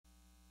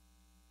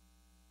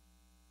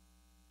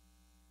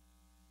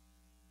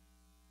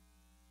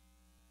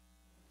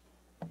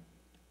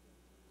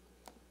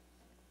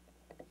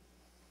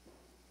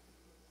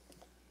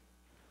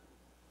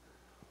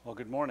Well,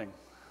 good morning,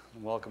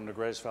 and welcome to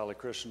Grace Valley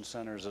Christian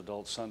Center's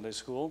Adult Sunday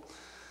School.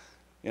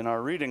 In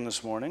our reading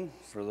this morning,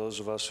 for those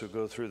of us who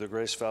go through the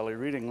Grace Valley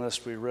reading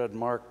list, we read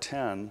Mark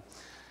 10,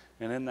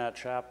 and in that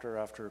chapter,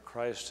 after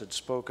Christ had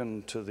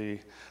spoken to the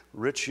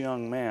rich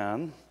young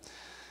man,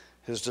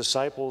 his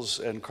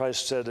disciples, and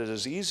Christ said, "It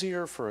is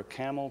easier for a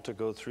camel to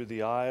go through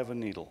the eye of a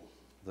needle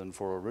than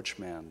for a rich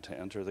man to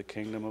enter the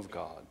kingdom of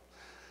God."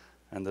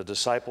 And the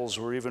disciples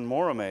were even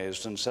more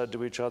amazed and said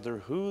to each other,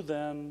 "Who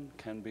then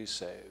can be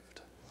saved?"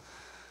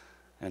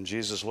 And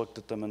Jesus looked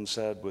at them and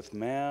said, "With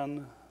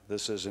man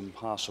this is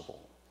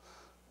impossible,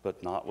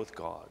 but not with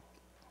God.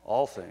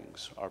 All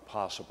things are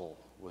possible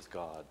with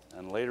God."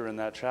 And later in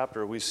that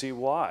chapter we see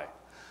why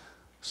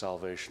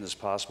salvation is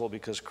possible,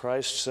 because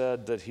Christ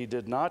said that he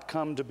did not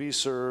come to be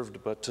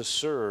served, but to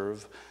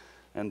serve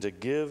and to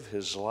give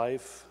his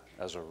life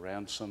as a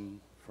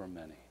ransom for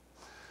many.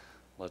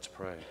 Let's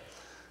pray.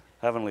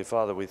 Heavenly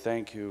Father, we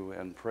thank you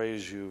and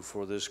praise you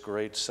for this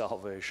great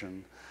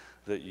salvation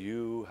that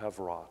you have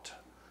wrought.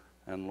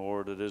 And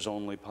Lord, it is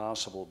only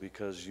possible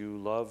because you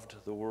loved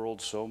the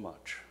world so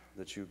much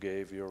that you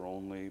gave your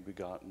only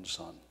begotten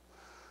Son,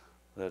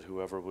 that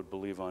whoever would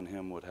believe on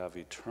him would have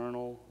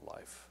eternal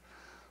life.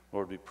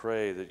 Lord, we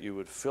pray that you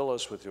would fill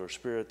us with your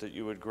Spirit, that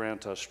you would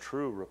grant us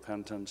true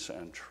repentance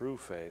and true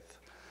faith,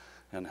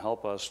 and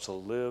help us to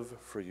live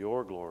for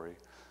your glory.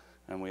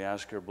 And we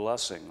ask your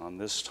blessing on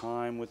this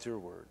time with your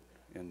word.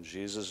 In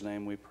Jesus'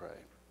 name we pray.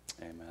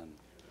 Amen.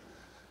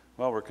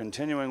 Well, we're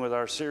continuing with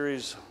our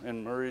series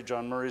in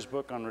John Murray's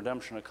book on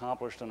Redemption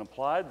Accomplished and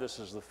Applied. This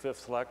is the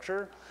 5th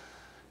lecture,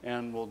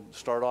 and we'll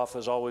start off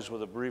as always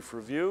with a brief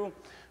review.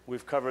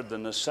 We've covered the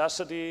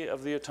necessity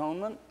of the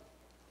atonement,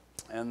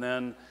 and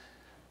then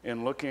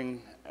in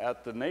looking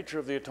at the nature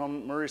of the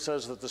atonement, Murray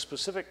says that the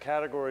specific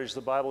categories the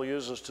Bible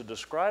uses to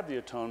describe the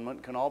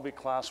atonement can all be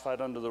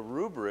classified under the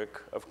rubric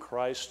of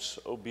Christ's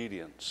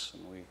obedience,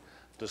 and we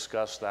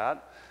discussed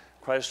that.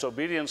 Christ's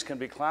obedience can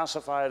be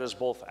classified as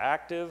both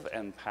active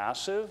and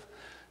passive.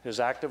 His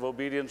active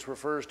obedience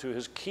refers to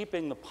his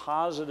keeping the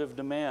positive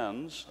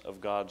demands of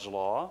God's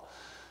law,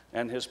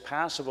 and his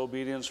passive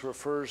obedience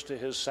refers to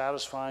his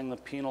satisfying the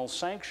penal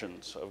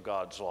sanctions of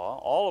God's law,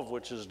 all of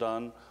which is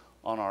done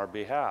on our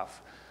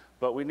behalf.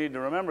 But we need to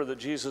remember that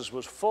Jesus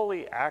was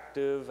fully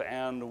active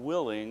and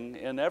willing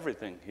in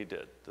everything he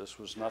did. This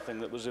was nothing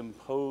that was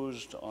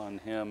imposed on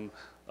him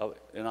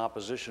in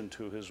opposition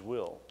to his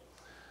will.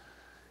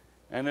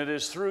 And it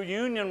is through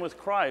union with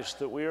Christ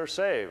that we are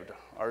saved.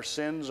 Our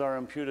sins are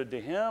imputed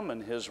to him,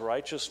 and his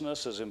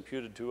righteousness is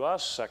imputed to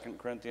us. 2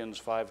 Corinthians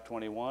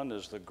 5:21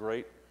 is the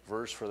great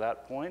verse for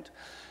that point.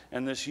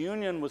 And this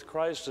union with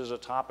Christ is a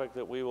topic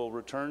that we will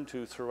return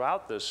to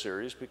throughout this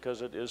series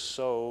because it is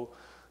so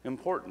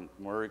important.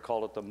 Murray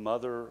called it the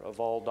mother of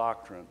all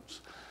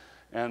doctrines.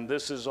 And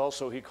this is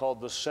also, he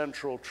called the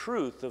central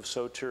truth of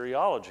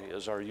soteriology,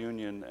 as our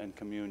union and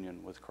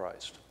communion with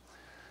Christ.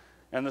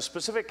 And the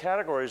specific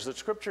categories that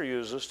Scripture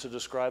uses to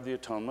describe the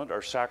atonement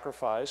are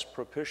sacrifice,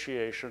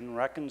 propitiation,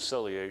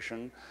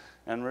 reconciliation,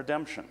 and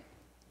redemption.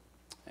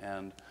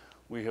 And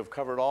we have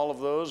covered all of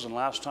those, and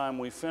last time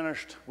we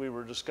finished, we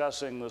were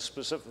discussing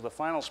the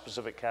final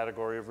specific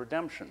category of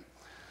redemption.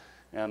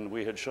 And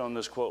we had shown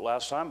this quote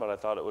last time, but I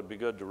thought it would be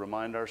good to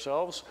remind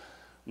ourselves.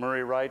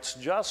 Murray writes,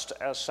 "Just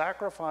as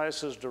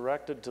sacrifice is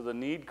directed to the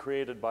need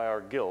created by our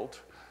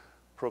guilt,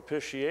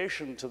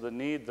 propitiation to the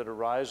need that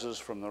arises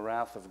from the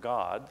wrath of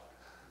God,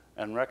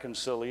 and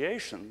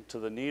reconciliation to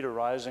the need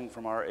arising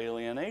from our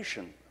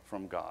alienation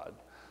from God,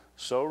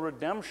 so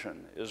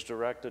redemption is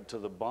directed to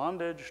the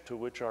bondage to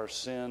which our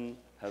sin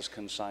has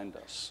consigned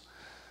us."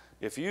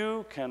 If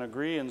you can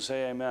agree and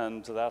say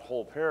amen to that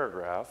whole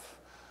paragraph,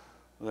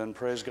 then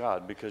praise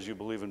God, because you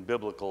believe in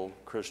biblical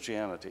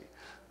Christianity.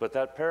 But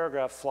that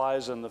paragraph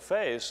flies in the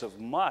face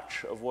of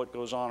much of what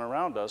goes on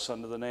around us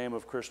under the name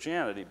of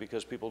Christianity,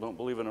 because people don't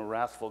believe in a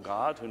wrathful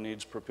God who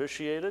needs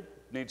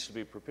to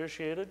be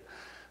propitiated.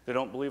 They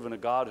don't believe in a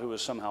God who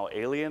is somehow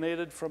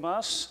alienated from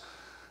us,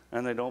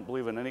 and they don't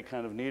believe in any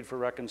kind of need for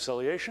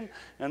reconciliation,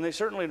 and they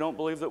certainly don't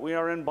believe that we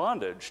are in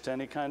bondage to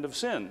any kind of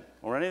sin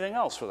or anything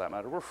else for that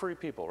matter. We're free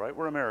people, right?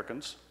 We're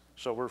Americans,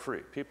 so we're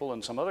free. People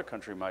in some other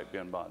country might be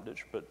in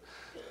bondage, but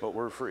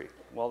we're free.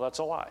 Well, that's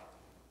a lie.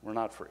 We're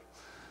not free.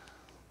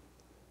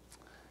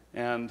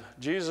 And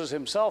Jesus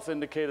himself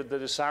indicated that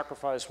his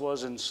sacrifice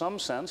was in some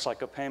sense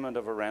like a payment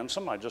of a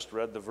ransom. I just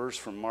read the verse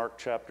from Mark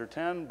chapter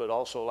 10, but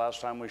also last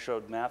time we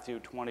showed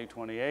Matthew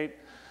 20:28.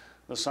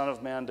 The Son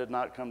of Man did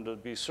not come to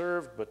be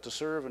served, but to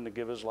serve and to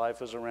give his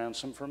life as a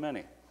ransom for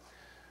many.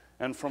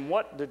 And from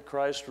what did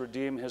Christ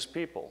redeem his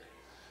people?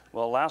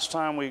 Well, last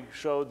time we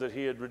showed that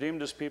he had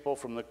redeemed his people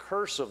from the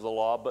curse of the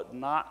law, but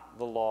not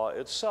the law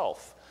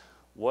itself.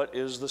 What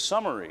is the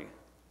summary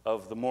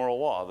of the moral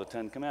law, the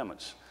 10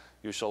 Commandments?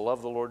 You shall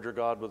love the Lord your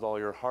God with all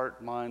your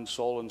heart, mind,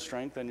 soul, and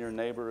strength, and your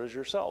neighbor as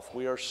yourself.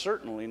 We are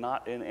certainly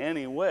not in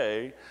any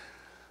way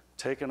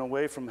taken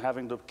away from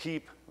having to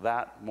keep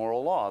that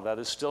moral law. That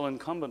is still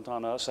incumbent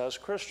on us as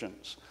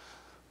Christians.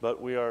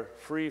 But we are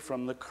free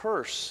from the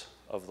curse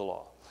of the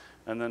law.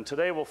 And then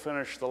today we'll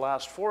finish the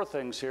last 4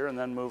 things here and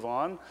then move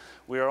on.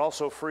 We are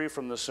also free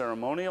from the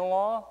ceremonial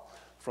law,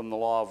 from the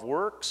law of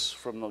works,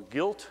 from the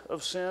guilt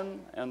of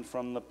sin, and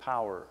from the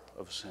power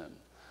of sin.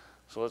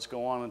 So let's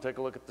go on and take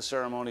a look at the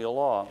ceremonial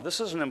law. This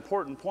is an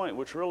important point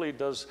which really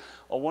does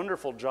a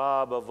wonderful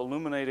job of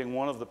illuminating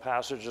one of the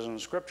passages in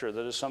Scripture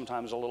that is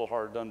sometimes a little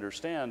hard to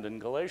understand in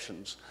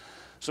Galatians.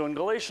 So in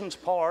Galatians,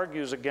 Paul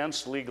argues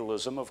against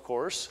legalism, of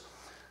course,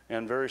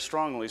 and very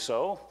strongly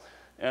so.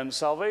 And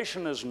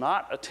salvation is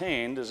not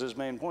attained, is his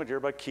main point here,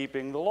 by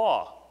keeping the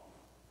law.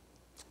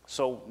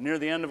 So near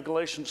the end of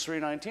Galatians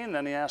 3:19,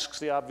 then he asks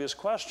the obvious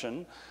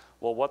question,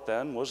 well, what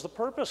then was the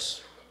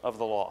purpose of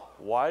the law?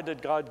 Why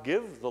did God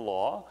give the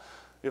law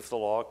if the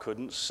law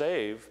couldn't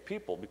save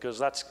people? Because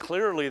that's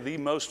clearly the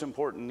most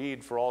important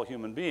need for all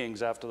human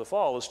beings after the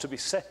fall, is to be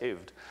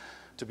saved,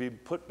 to be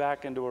put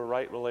back into a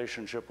right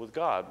relationship with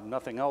God.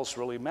 Nothing else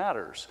really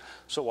matters.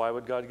 So why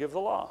would God give the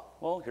law?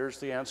 Well, here's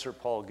the answer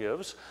Paul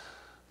gives.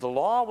 The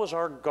law was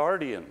our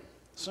guardian.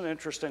 It's an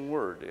interesting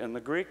word. In the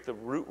Greek, the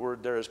root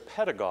word there is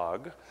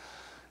pedagogue.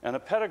 And a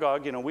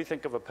pedagogue, we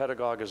think of a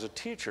pedagogue as a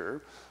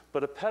teacher,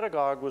 but a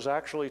pedagogue was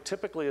actually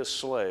typically a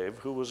slave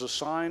who was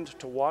assigned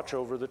to watch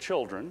over the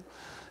children.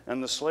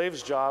 And the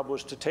slave's job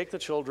was to take the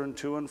children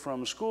to and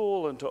from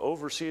school and to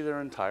oversee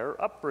their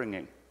entire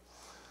upbringing.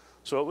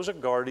 So it was a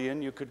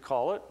guardian, you could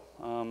call it.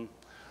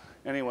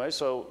 Anyway,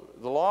 so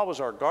the law was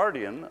our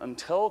guardian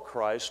until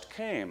Christ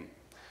came,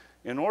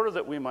 in order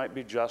that we might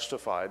be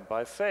justified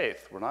by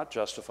faith. We're not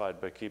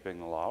justified by keeping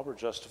the law, we're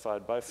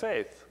justified by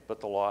faith. But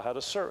the law had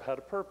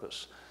a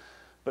purpose.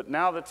 But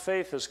now that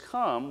faith has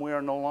come, we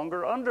are no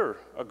longer under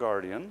a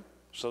guardian,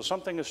 so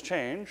something has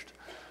changed.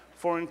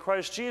 For in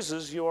Christ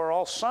Jesus you are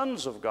all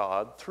sons of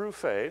God through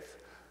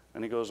faith,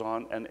 and he goes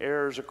on, and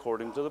heirs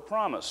according to the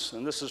promise.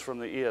 And this is from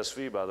the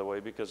ESV, by the way,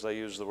 because they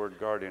use the word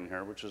guardian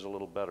here, which is a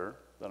little better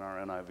than our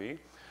NIV.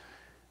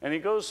 And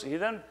he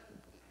then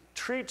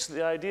treats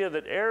the idea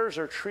that heirs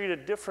are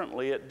treated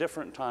differently at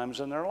different times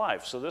in their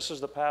life. So this is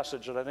the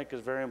passage that I think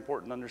is very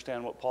important to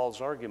understand what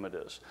Paul's argument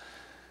is.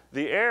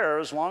 The heir,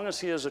 as long as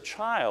he is a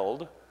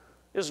child,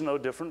 is no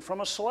different from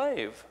a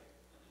slave,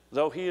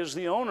 though he is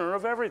the owner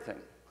of everything.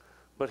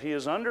 But he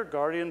is under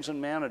guardians and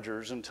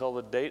managers until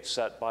the date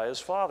set by his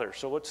father.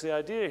 So what's the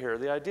idea here?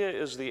 The idea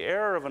is the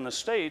heir of an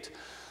estate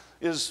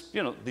is,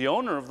 the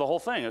owner of the whole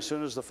thing. As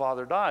soon as the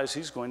father dies,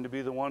 he's going to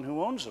be the one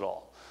who owns it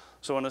all.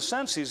 So in a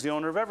sense, he's the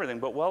owner of everything.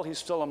 But while he's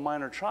still a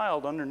minor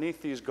child,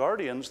 underneath these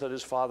guardians that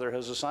his father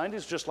has assigned,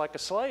 he's just like a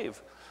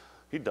slave.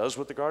 He does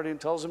what the guardian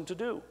tells him to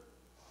do.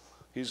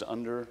 He's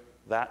under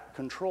that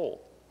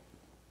control.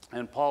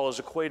 And Paul is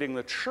equating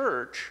the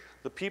church,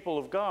 the people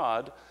of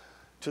God,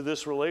 to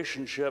this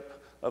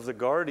relationship of the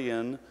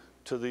guardian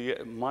to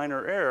the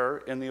minor heir.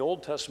 In the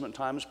Old Testament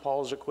times,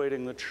 Paul is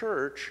equating the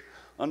church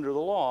under the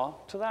law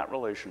to that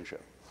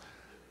relationship.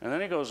 And then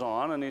he goes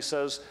on and he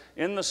says,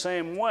 in the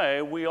same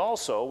way, we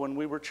also, when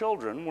we were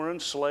children, were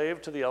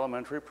enslaved to the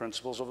elementary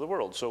principles of the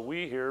world. So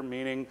we here,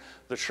 meaning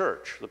the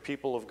church, the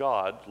people of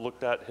God,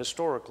 looked at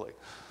historically.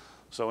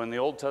 So in the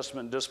Old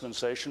Testament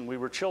dispensation, we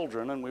were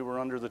children and we were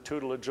under the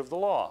tutelage of the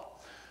law.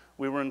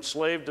 We were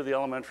enslaved to the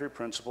elementary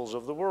principles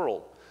of the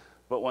world.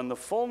 But when the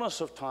fullness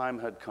of time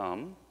had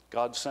come,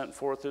 God sent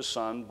forth his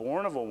Son,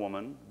 born of a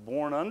woman,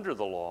 born under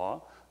the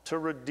law, to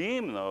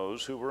redeem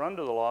those who were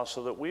under the law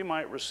so that we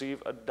might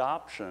receive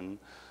adoption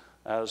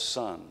as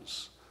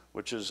sons,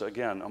 which is,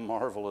 again, a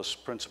marvelous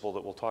principle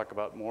that we'll talk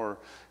about more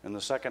in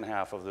the second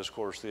half of this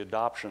course, the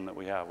adoption that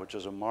we have, which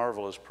is a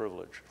marvelous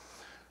privilege.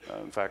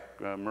 In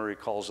fact, Murray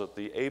calls it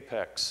the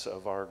apex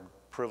of our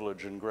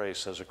privilege and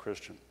grace as a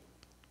Christian.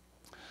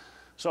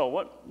 So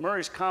what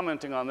Murray's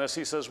commenting on this,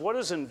 he says, what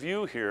is in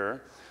view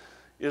here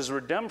is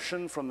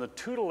redemption from the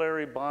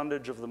tutelary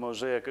bondage of the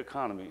Mosaic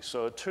economy.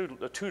 So a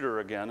tutor,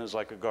 again, is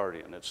like a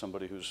guardian. It's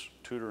somebody who's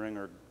tutoring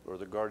or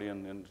the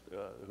guardian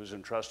who's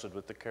entrusted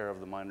with the care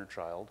of the minor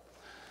child.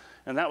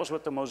 And that was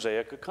what the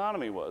Mosaic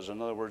economy was. In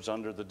other words,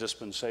 under the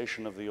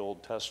dispensation of the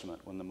Old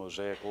Testament, when the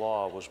Mosaic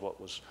law was what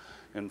was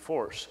in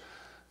force.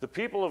 The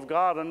people of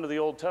God under the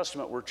Old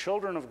Testament were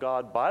children of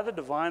God by the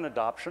divine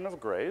adoption of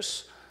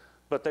grace,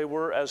 but they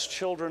were as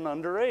children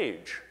under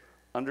age,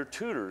 under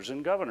tutors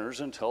and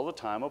governors until the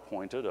time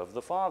appointed of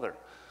the Father.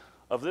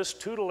 Of this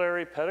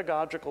tutelary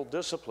pedagogical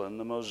discipline,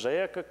 the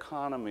Mosaic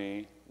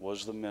economy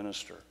was the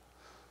minister.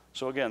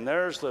 So again,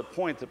 there's the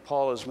point that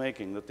Paul is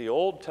making, that the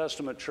Old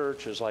Testament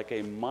church is like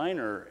a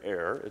minor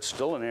heir. It's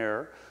still an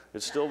heir.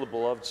 It's still the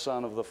beloved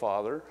Son of the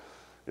Father.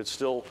 It's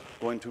still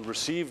going to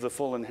receive the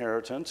full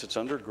inheritance. It's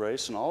under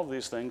grace and all of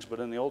these things,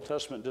 but in the Old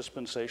Testament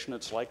dispensation,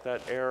 it's like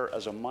that heir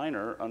as a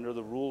minor under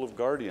the rule of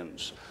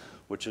guardians,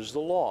 which is the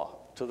law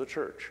to the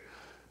church.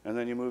 And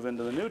then you move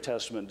into the New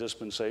Testament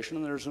dispensation,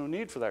 and there's no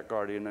need for that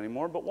guardian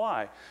anymore. But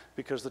why?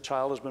 Because the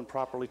child has been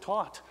properly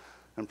taught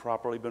and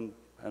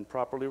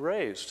properly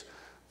raised.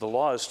 The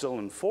law is still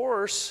in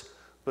force,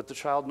 but the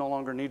child no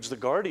longer needs the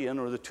guardian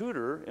or the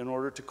tutor in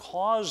order to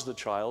cause the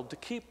child to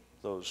keep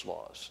those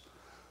laws.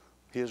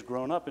 He has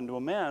grown up into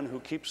a man who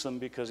keeps them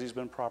because he's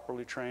been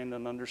properly trained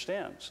and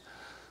understands.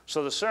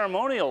 So the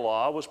ceremonial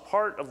law was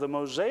part of the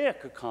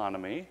Mosaic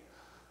economy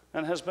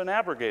and has been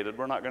abrogated.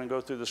 We're not going to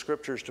go through the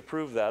scriptures to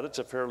prove that. It's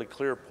a fairly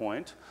clear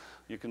point.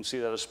 You can see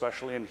that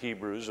especially in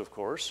Hebrews, of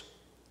course.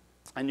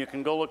 And you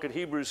can go look at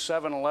Hebrews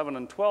 7, 11,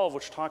 and 12,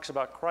 which talks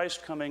about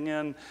Christ coming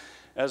in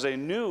as a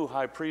new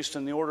high priest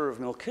in the order of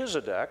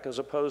Melchizedek, as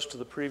opposed to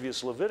the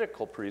previous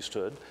Levitical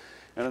priesthood.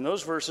 And in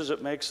those verses,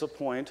 it makes the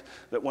point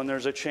that when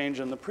there's a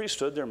change in the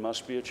priesthood, there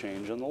must be a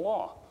change in the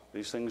law.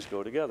 These things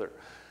go together.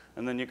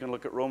 And then you can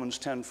look at Romans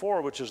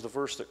 10:4, which is the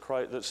verse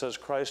that says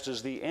Christ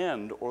is the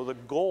end or the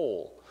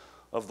goal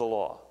of the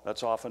law.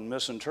 That's often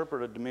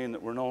misinterpreted to mean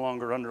that we're no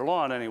longer under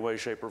law in any way,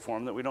 shape, or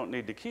form, that we don't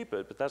need to keep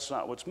it, but that's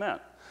not what's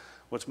meant.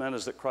 What's meant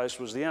is that Christ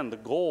was the end, the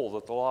goal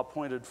that the law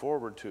pointed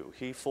forward to.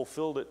 He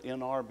fulfilled it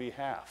in our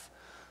behalf.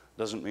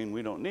 Doesn't mean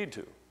we don't need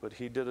to, but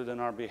he did it in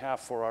our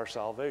behalf for our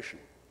salvation.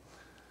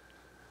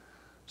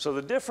 So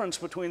the difference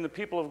between the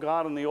people of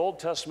God in the Old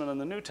Testament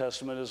and the New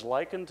Testament is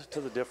likened to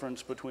the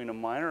difference between a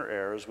minor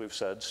heir, as we've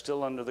said,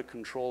 still under the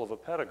control of a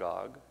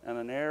pedagogue, and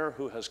an heir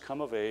who has come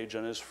of age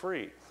and is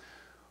free.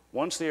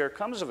 Once the heir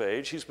comes of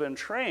age, he's been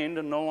trained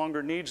and no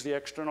longer needs the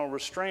external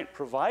restraint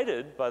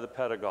provided by the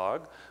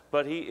pedagogue,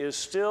 but he is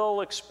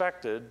still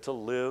expected to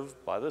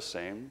live by the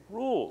same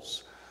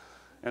rules.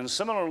 And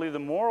similarly, the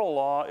moral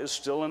law is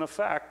still in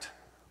effect,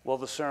 while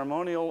the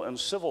ceremonial and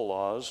civil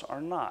laws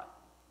are not.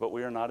 But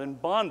we are not in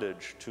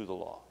bondage to the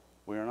law.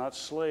 We are not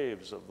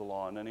slaves of the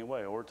law in any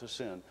way or to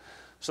sin.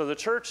 So the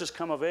church has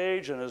come of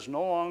age and is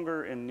no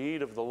longer in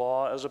need of the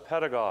law as a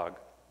pedagogue.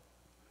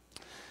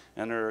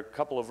 And there are a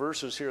couple of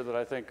verses here that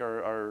I think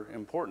are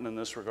important in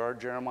this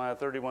regard. Jeremiah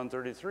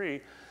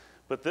 31:33.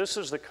 But this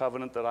is the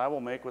covenant that I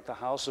will make with the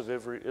house of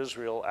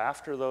Israel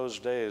after those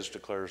days,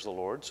 declares the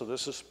Lord. So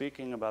this is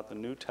speaking about the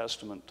New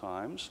Testament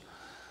times,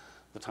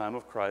 the time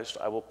of Christ.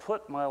 I will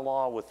put my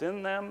law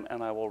within them,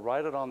 and I will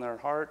write it on their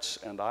hearts,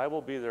 and I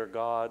will be their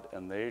God,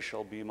 and they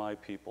shall be my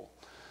people.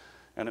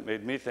 And it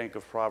made me think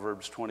of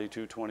Proverbs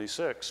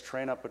 22:26.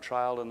 Train up a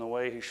child in the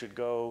way he should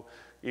go,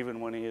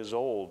 even when he is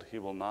old, he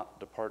will not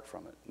depart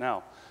from it.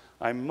 Now,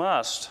 I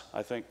must,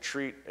 I think,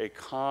 treat a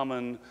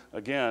common,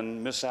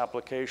 again,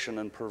 misapplication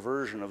and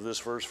perversion of this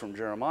verse from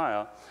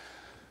Jeremiah.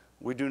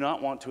 We do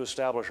not want to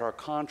establish our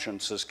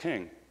conscience as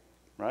king,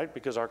 right?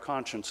 Because our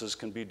consciences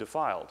can be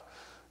defiled.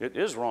 It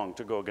is wrong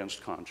to go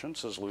against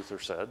conscience, as Luther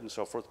said, and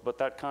so forth, but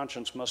that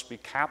conscience must be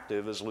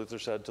captive, as Luther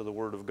said, to the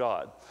Word of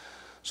God.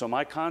 So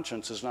my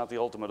conscience is not the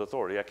ultimate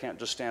authority. I can't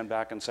just stand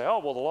back and say, oh,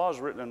 well, the law is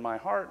written in my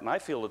heart, and I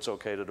feel it's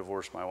okay to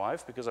divorce my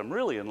wife because I'm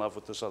really in love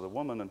with this other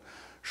woman, and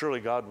surely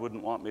God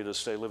wouldn't want me to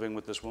stay living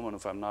with this woman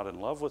if I'm not in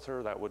love with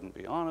her. That wouldn't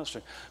be honest.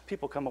 And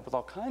people come up with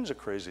all kinds of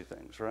crazy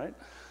things, right?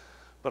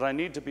 But I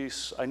need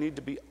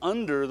to be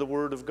under the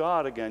Word of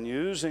God again,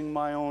 using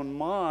my own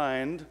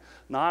mind,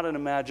 not in a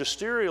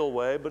magisterial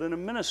way, but in a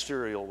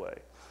ministerial way,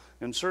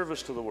 in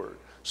service to the Word.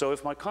 So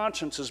if my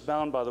conscience is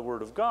bound by the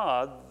Word of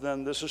God,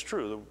 then this is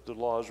true. The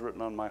law is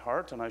written on my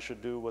heart, and I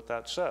should do what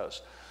that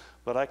says.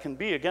 But I can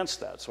be against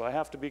that, so I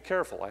have to be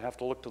careful. I have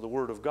to look to the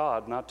Word of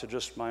God, not to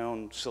just my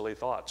own silly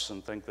thoughts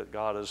and think that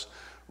God has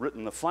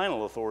written the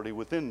final authority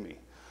within me.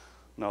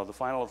 No, the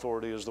final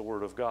authority is the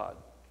Word of God.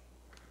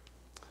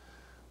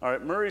 All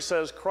right, Murray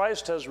says,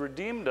 Christ has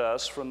redeemed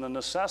us from the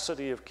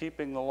necessity of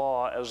keeping the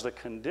law as the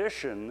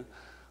condition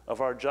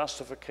of our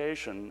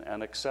justification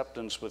and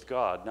acceptance with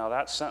God. Now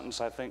that sentence,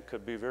 I think,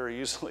 could be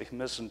very easily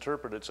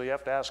misinterpreted. So you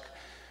have to ask,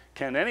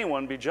 can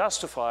anyone be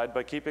justified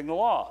by keeping the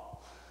law?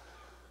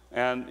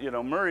 And,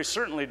 Murray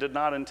certainly did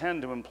not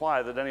intend to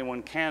imply that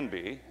anyone can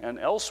be. And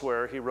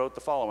elsewhere, he wrote the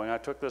following. I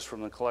took this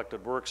from the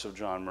Collected Works of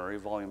John Murray,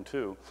 Volume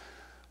 2.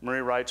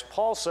 Murray writes,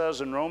 Paul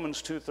says in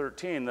Romans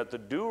 2:13 that the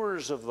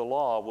doers of the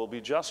law will be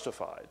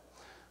justified.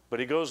 But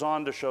he goes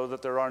on to show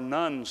that there are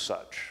none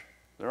such.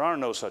 There are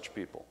no such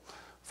people.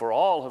 For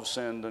all have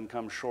sinned and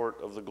come short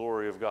of the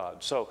glory of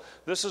God. So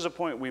this is a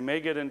point we may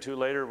get into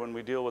later when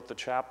we deal with the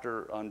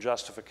chapter on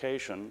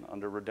justification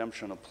under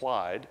redemption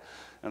applied.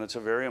 And it's a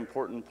very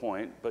important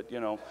point. But,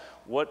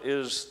 what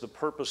is the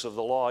purpose of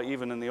the law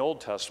even in the Old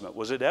Testament?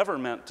 Was it ever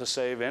meant to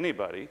save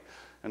anybody?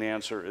 And the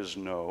answer is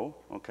no,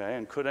 okay?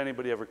 And could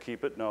anybody ever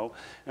keep it? No.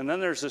 And then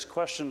there's this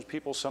question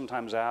people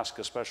sometimes ask,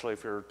 especially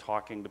if you're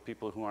talking to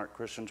people who aren't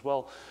Christians.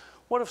 Well,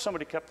 what if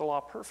somebody kept the law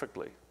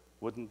perfectly?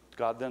 Wouldn't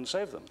God then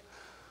save them?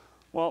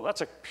 Well, that's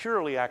a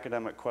purely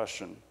academic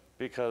question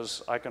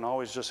because I can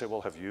always just say,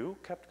 well, have you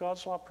kept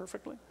God's law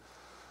perfectly?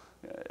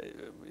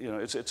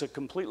 It's a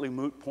completely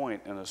moot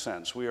point in a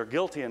sense. We are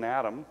guilty in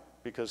Adam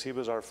because he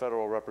was our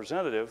federal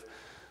representative,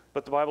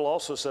 but the Bible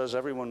also says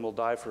everyone will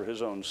die for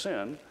his own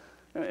sin.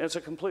 And it's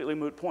a completely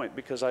moot point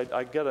because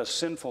I get a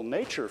sinful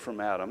nature from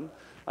Adam.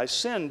 I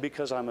sin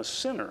because I'm a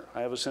sinner.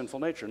 I have a sinful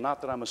nature, not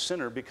that I'm a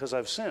sinner because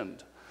I've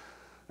sinned.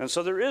 And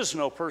so there is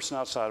no person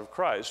outside of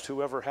Christ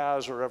who ever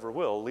has or ever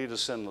will lead a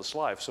sinless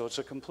life. So it's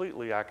a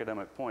completely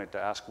academic point to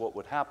ask what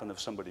would happen if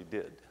somebody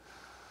did.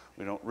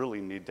 We don't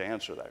really need to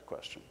answer that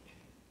question.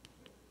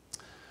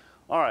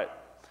 All right,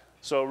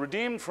 so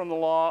redeemed from the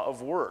law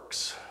of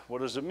works. What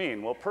does it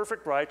mean? Well,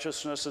 perfect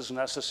righteousness is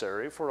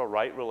necessary for a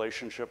right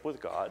relationship with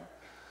God.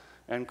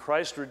 And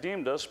Christ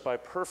redeemed us by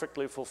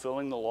perfectly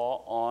fulfilling the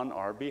law on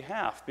our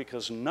behalf,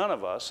 because none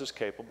of us is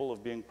capable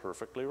of being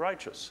perfectly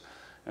righteous.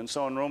 And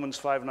so in Romans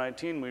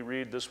 5:19, we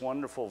read this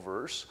wonderful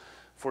verse,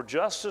 "For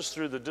just as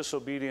through the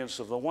disobedience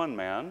of the one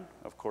man,"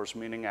 of course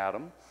meaning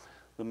Adam,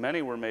 "the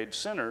many were made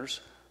sinners,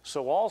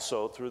 so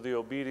also through the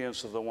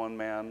obedience of the one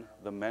man,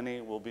 the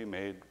many will be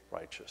made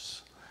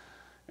righteous."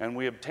 And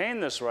we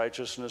obtain this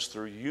righteousness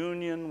through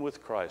union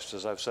with Christ.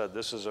 As I've said,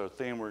 this is a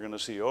theme we're going to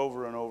see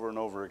over and over and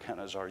over again,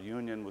 as our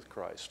union with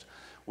Christ,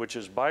 which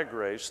is by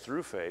grace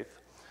through faith.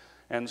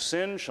 "And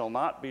sin shall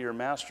not be your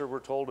master," we're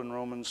told in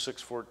Romans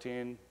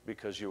 6:14,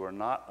 "because you are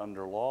not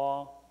under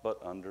law, but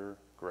under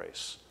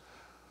grace."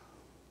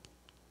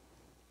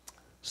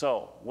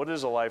 So, what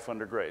is a life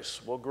under grace?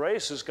 Well,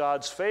 grace is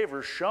God's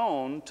favor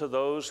shown to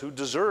those who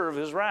deserve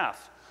his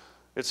wrath.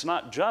 It's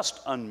not just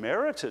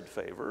unmerited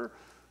favor.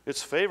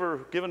 It's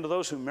favor given to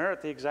those who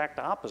merit the exact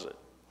opposite.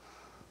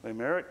 They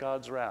merit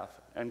God's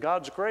wrath. And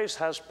God's grace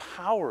has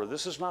power.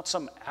 This is not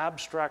some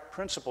abstract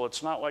principle.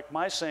 It's not like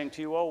my saying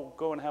to you, "Oh,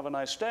 go and have a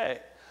nice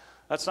day."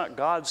 That's not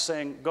God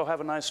saying, "Go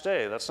have a nice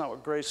day." That's not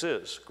what grace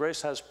is.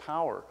 Grace has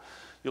power.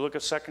 You look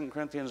at 2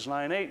 Corinthians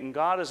 9:8, "And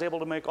God is able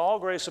to make all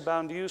grace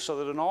abound to you, so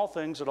that in all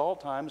things, at all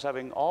times,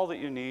 having all that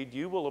you need,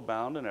 you will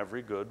abound in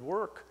every good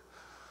work."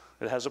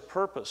 It has a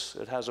purpose.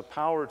 It has a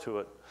power to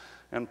it.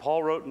 And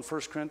Paul wrote in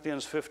 1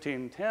 Corinthians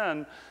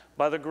 15:10,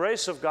 "By the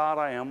grace of God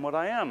I am what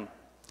I am.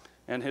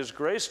 And his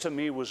grace to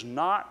me was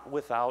not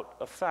without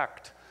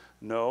effect.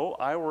 No,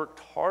 I worked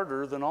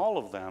harder than all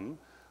of them,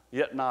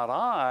 yet not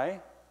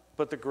I,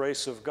 but the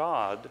grace of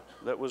God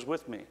that was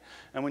with me."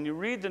 And when you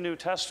read the New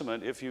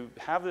Testament, if you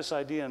have this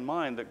idea in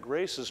mind that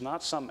grace is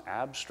not some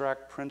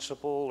abstract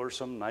principle or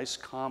some nice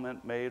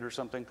comment made or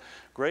something,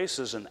 grace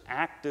is an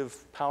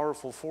active,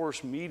 powerful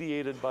force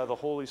mediated by the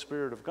Holy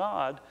Spirit of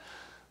God,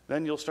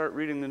 then you'll start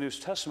reading the New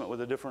Testament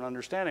with a different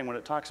understanding. When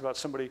it talks about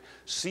somebody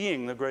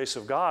seeing the grace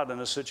of God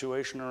in a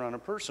situation or on a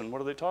person, what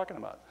are they talking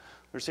about?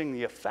 They're seeing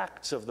the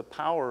effects of the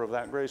power of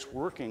that grace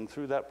working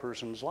through that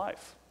person's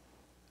life.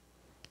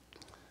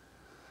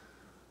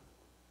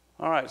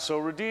 All right, so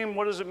redeem,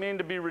 what does it mean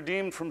to be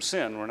redeemed from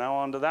sin? We're now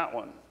on to that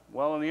one.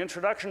 Well, in the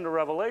introduction to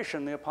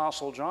Revelation, the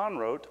Apostle John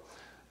wrote,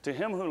 "To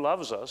him who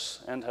loves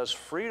us and has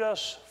freed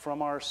us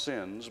from our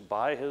sins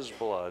by his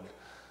blood,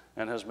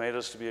 and has made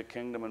us to be a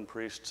kingdom and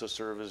priests to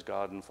serve his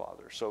God and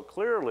Father." So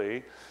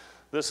clearly,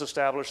 this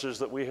establishes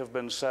that we have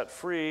been set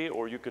free,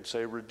 or you could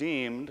say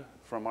redeemed,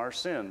 from our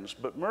sins.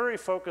 But Murray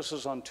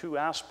focuses on two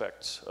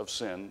aspects of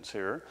sins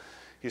here.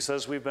 He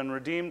says we've been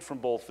redeemed from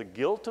both the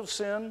guilt of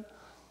sin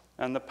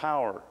and the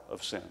power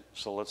of sin.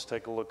 So let's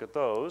take a look at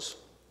those.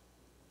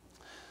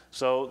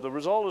 So the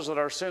result is that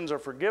our sins are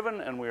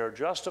forgiven and we are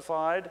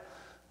justified.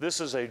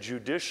 This is a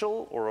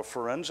judicial or a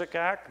forensic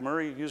act.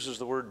 Murray uses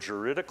the word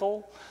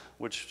juridical,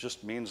 which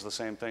just means the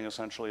same thing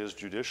essentially as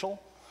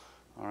judicial.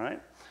 All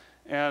right?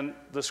 And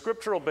the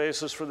scriptural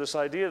basis for this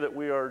idea that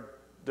we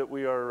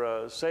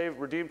are saved,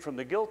 redeemed from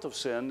the guilt of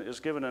sin, is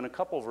given in a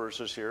couple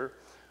verses here.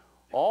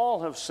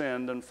 "All have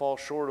sinned and fall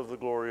short of the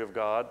glory of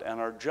God and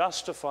are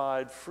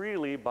justified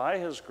freely by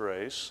his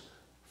grace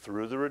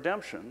through the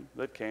redemption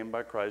that came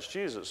by Christ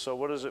Jesus." So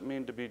what does it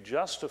mean to be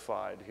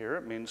justified here?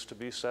 It means to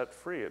be set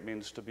free. It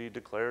means to be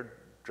declared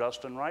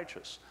just and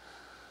righteous.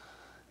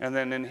 And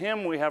then in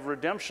him we have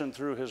redemption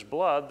through his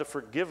blood, the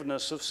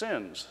forgiveness of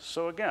sins.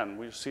 So again,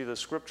 we see the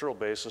scriptural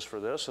basis for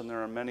this, and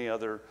there are many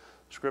other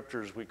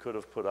scriptures we could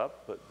have put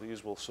up, but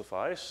these will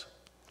suffice.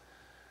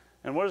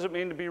 And what does it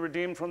mean to be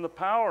redeemed from the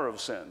power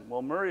of sin?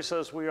 Well, Murray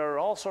says we are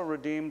also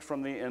redeemed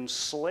from the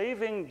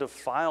enslaving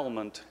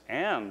defilement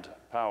and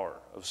power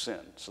of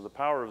sin. So the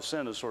power of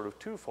sin is sort of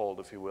twofold,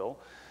 if you will.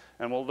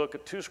 And we'll look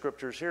at two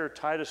scriptures here.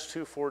 Titus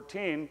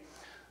 2:14,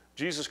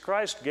 "Jesus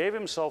Christ gave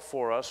himself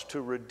for us to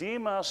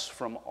redeem us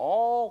from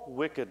all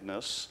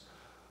wickedness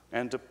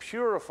and to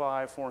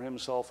purify for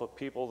himself a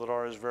people that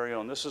are his very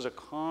own." This is a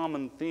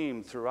common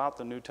theme throughout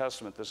the New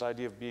Testament, this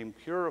idea of being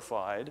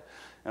purified.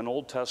 And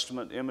Old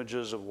Testament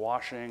images of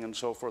washing and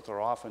so forth are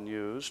often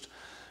used.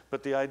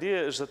 But the idea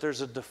is that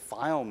there's a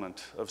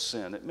defilement of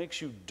sin. It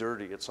makes you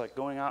dirty. It's like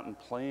going out and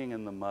playing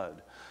in the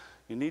mud.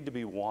 You need to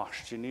be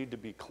washed. You need to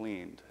be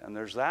cleaned. And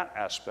there's that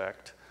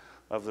aspect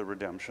of the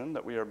redemption,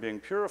 that we are being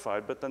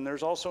purified. But then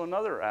there's also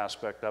another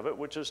aspect of it,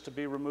 which is to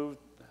be removed,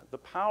 the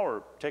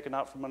power, taken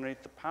out from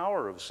underneath the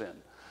power of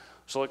sin.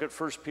 So look at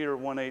 1 Peter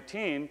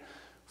 1:18.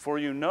 "For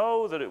you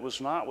know that it was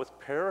not with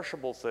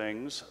perishable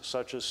things,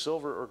 such as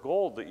silver or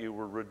gold, that you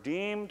were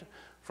redeemed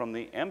from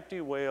the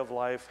empty way of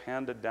life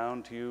handed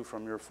down to you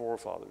from your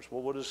forefathers."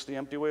 Well, what is the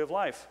empty way of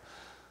life?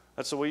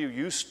 That's the way you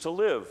used to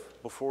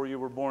live before you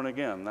were born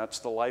again. That's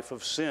the life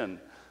of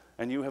sin.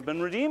 And you have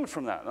been redeemed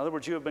from that. In other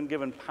words, you have been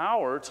given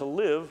power to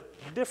live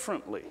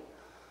differently.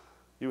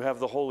 You have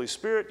the Holy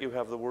Spirit, you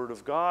have the Word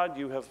of God,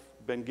 you have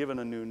been given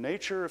a new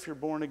nature if you're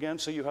born again,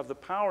 so you have the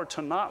power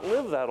to not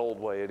live that old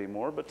way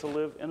anymore, but to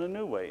live in a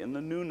new way, in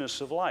the newness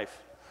of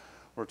life,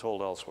 we're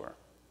told elsewhere.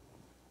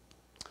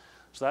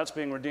 So that's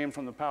being redeemed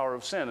from the power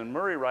of sin. And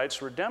Murray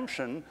writes,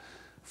 redemption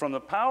from the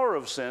power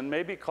of sin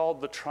may be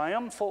called the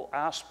triumphal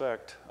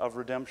aspect of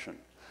redemption.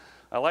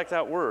 I like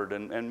that word,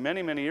 and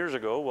many, many years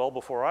ago, well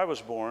before I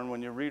was born,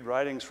 when you read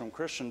writings from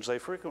Christians, they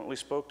frequently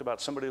spoke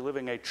about somebody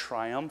living a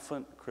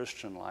triumphant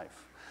Christian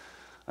life.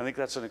 I think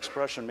that's an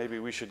expression maybe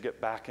we should get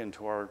back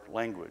into our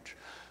language,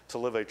 to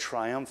live a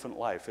triumphant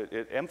life.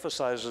 It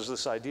emphasizes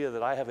this idea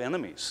that I have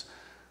enemies,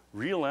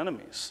 real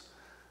enemies,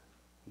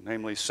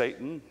 namely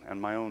Satan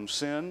and my own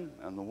sin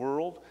and the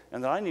world,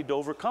 and that I need to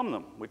overcome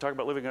them.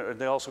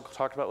 They also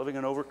talked about living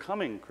an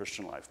overcoming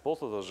Christian life.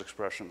 Both of those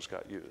expressions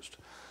got used.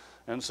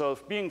 And so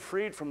being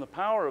freed from the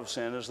power of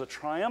sin is the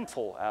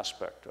triumphal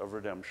aspect of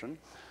redemption.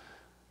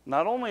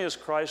 Not only is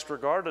Christ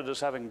regarded as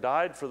having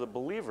died for the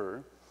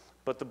believer,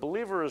 but the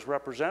believer is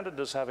represented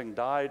as having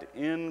died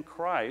in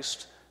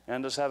Christ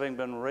and as having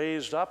been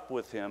raised up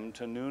with him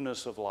to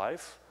newness of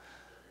life.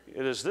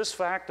 It is this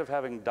fact of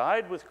having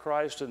died with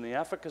Christ in the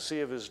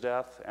efficacy of his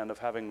death and of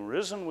having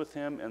risen with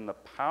him in the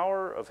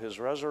power of his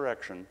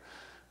resurrection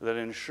that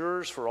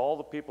ensures for all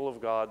the people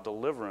of God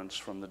deliverance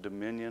from the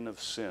dominion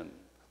of sin,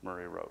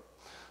 Murray wrote.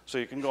 So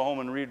you can go home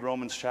and read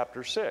Romans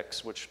chapter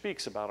 6, which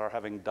speaks about our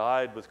having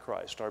died with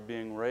Christ, our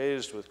being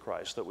raised with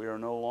Christ, that we are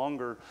no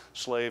longer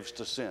slaves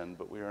to sin,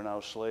 but we are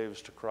now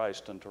slaves to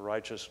Christ and to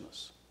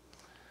righteousness.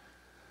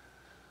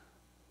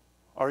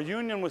 Our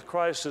union with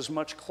Christ is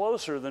much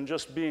closer than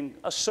just being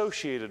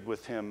associated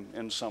with him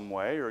in some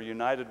way or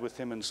united with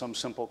him in some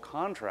simple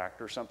contract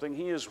or something.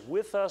 He is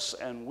with us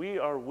and we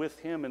are with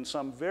him in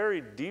some very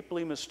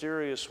deeply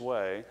mysterious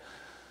way,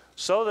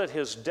 so that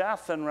his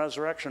death and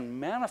resurrection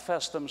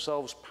manifest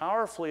themselves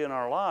powerfully in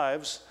our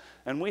lives,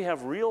 and we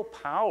have real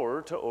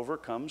power to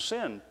overcome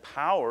sin,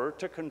 power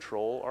to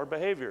control our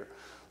behavior.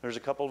 There's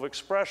a couple of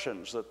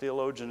expressions that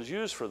theologians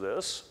use for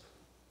this.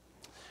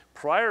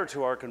 Prior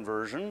to our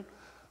conversion,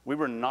 we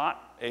were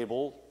not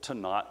able to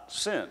not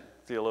sin.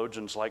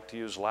 Theologians like to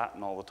use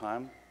Latin all the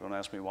time. Don't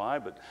ask me why,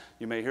 but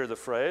you may hear the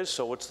phrase.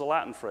 So what's the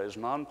Latin phrase?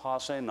 Non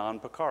posse, non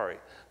peccare.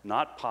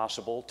 Not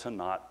possible to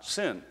not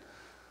sin.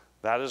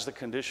 That is the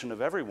condition of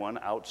everyone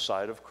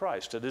outside of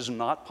Christ. It is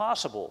not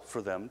possible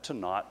for them to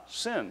not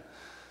sin.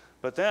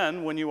 But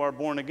then, when you are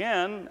born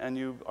again and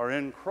you are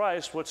in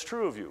Christ, what's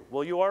true of you?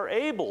 Well, you are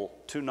able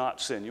to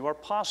not sin. You are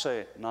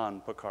posse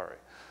non peccare.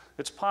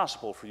 It's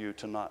possible for you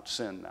to not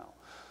sin now.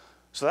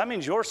 So that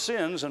means your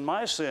sins and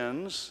my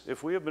sins,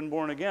 if we have been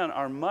born again,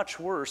 are much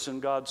worse in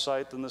God's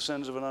sight than the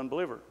sins of an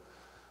unbeliever.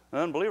 An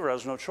unbeliever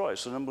has no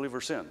choice. An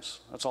unbeliever sins.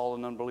 That's all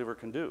an unbeliever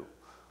can do.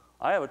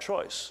 I have a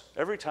choice.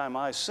 Every time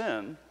I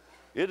sin,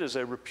 it is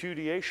a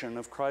repudiation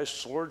of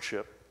Christ's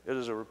lordship. It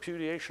is a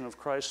repudiation of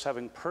Christ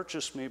having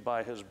purchased me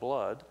by his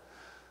blood,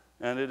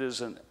 and it is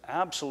an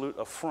absolute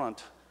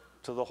affront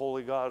to the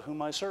holy God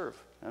whom I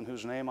serve and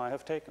whose name I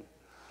have taken.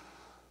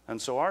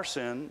 And so our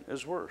sin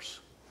is worse.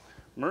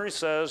 Murray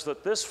says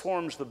that this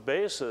forms the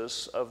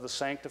basis of the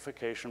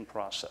sanctification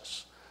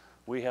process.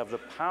 We have the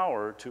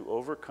power to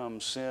overcome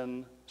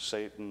sin,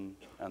 Satan,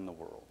 and the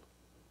world.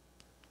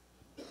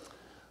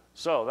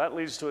 So that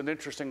leads to an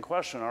interesting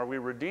question. Are we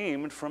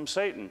redeemed from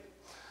Satan?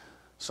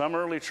 Some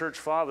early church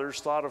fathers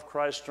thought of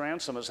Christ's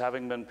ransom as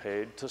having been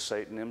paid to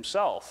Satan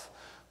himself.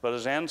 But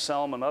as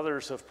Anselm and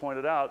others have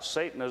pointed out,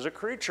 Satan is a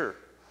creature.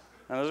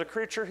 And as a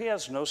creature, he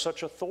has no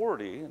such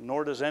authority,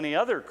 nor does any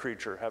other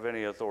creature have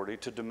any authority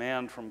to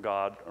demand from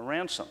God a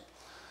ransom.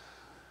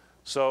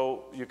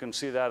 So you can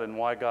see that in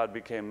Why God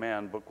Became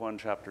Man, Book 1,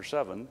 Chapter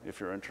 7, if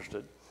you're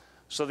interested.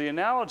 So the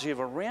analogy of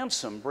a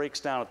ransom breaks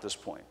down at this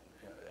point.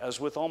 As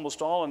with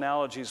almost all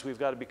analogies, we've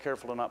got to be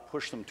careful to not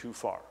push them too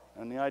far.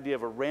 And the idea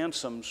of a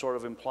ransom sort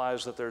of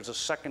implies that there's a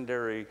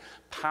secondary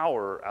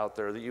power out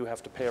there that you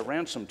have to pay a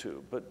ransom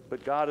to.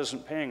 But God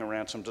isn't paying a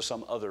ransom to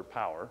some other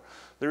power.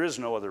 There is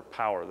no other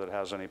power that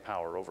has any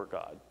power over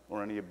God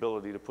or any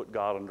ability to put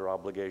God under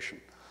obligation.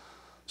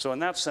 So in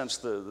that sense,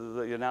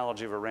 the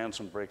analogy of a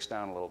ransom breaks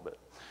down a little bit.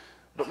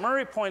 But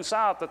Murray points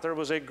out that there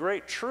was a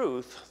great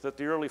truth that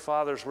the early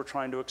fathers were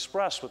trying to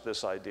express with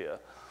this idea.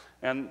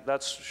 And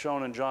that's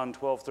shown in John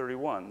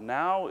 12:31.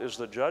 Now is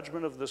the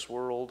judgment of this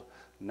world.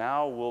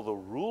 Now will the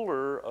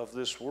ruler of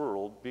this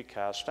world be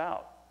cast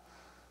out.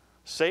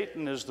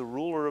 Satan is the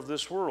ruler of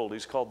this world.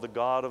 He's called the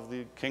god of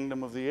the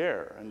kingdom of the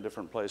air in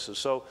different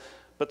places.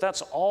 But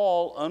that's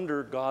all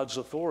under God's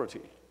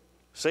authority.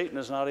 Satan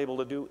is not able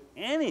to do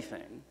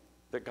anything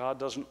that God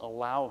doesn't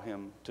allow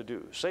him to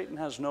do. Satan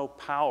has no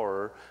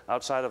power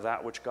outside of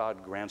that which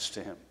God grants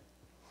to him.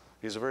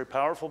 He's a very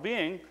powerful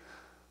being,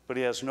 but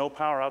he has no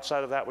power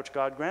outside of that which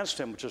God grants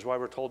to him, which is why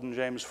we're told in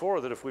James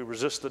 4 that if we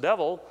resist the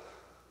devil,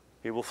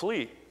 he will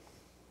flee.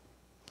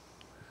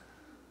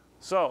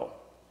 So,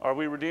 are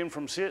we redeemed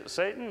from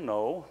Satan?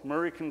 No.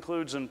 Murray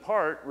concludes in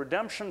part,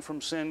 redemption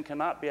from sin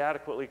cannot be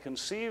adequately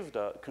conceived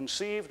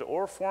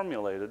or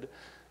formulated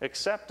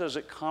except as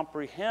it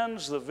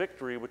comprehends the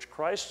victory which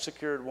Christ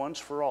secured once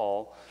for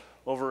all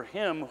over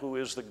him who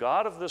is the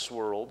God of this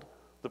world,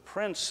 the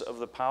prince of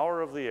the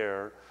power of the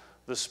air,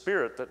 the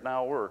spirit that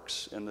now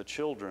works in the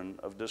children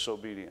of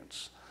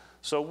disobedience.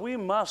 So we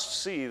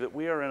must see that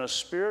we are in a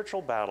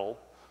spiritual battle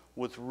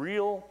with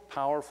real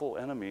powerful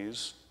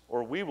enemies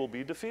or we will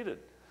be defeated.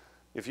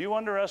 If you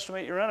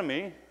underestimate your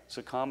enemy, it's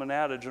a common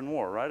adage in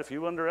war, right? If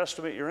you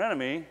underestimate your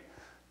enemy,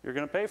 you're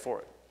going to pay for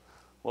it.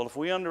 Well, if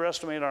we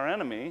underestimate our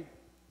enemy,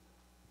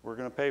 we're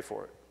going to pay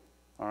for it.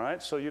 All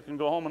right? So you can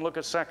go home and look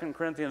at 2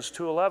 Corinthians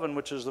 2:11,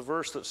 which is the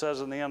verse that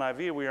says in the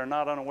NIV, we are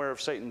not unaware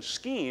of Satan's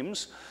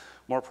schemes.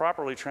 More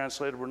properly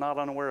translated, we're not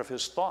unaware of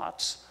his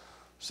thoughts.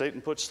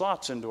 Satan puts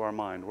thoughts into our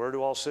mind. Where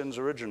do all sins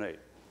originate?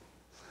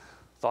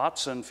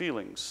 Thoughts and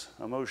feelings,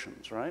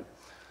 emotions, right?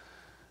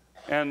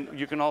 And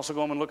you can also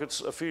go home and look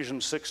at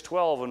Ephesians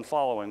 6:12 and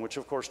following, which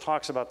of course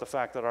talks about the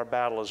fact that our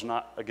battle is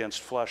not against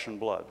flesh and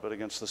blood, but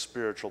against the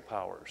spiritual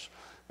powers,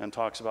 and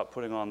talks about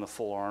putting on the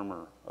full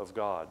armor of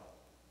God.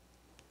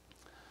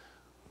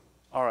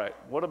 All right,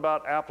 what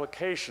about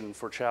application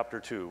for chapter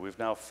 2? We've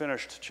now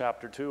finished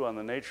chapter 2 on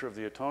the nature of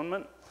the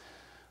atonement.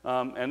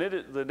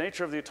 The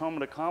nature of the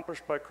atonement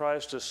accomplished by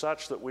Christ is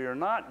such that we are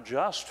not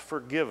just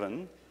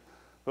forgiven,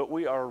 but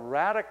we are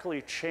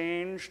radically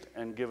changed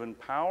and given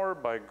power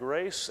by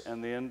grace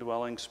and the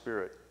indwelling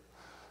Spirit.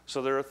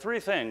 So there are three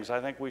things I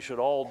think we should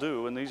all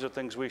do, and these are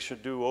things we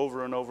should do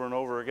over and over and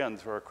over again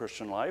through our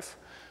Christian life.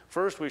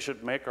 First, we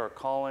should make our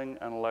calling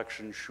and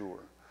election sure.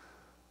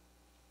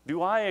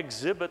 Do I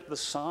exhibit the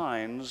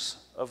signs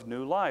of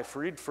new life?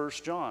 Read 1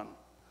 John.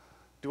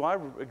 Do I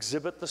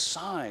exhibit the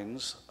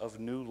signs of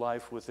new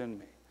life within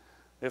me?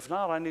 If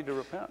not, I need to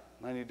repent.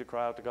 I need to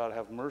cry out to God,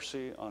 have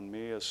mercy on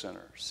me, a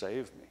sinner.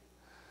 Save me.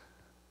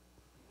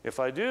 If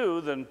I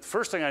do, then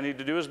first thing I need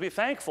to do is be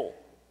thankful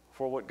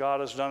for what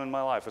God has done in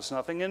my life. It's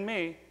nothing in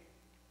me.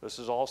 This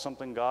is all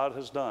something God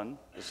has done.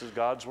 This is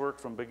God's work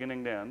from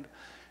beginning to end.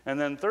 And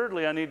then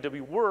thirdly, I need to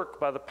be worked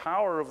by the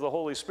power of the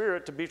Holy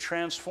Spirit to be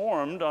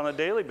transformed on a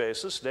daily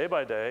basis, day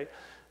by day,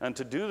 and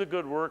to do the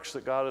good works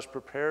that God has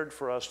prepared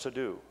for us to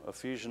do.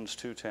 Ephesians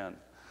 2:10.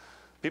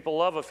 People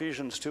love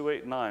Ephesians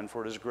 2:8-9,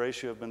 for it is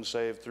grace you have been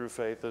saved through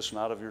faith, this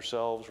not of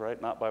yourselves, right?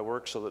 Not by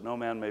works, so that no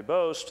man may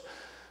boast.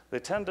 They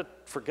tend to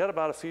forget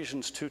about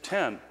Ephesians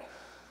 2:10.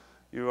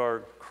 You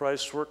are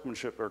Christ's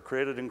workmanship, or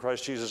created in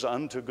Christ Jesus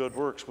unto good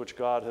works, which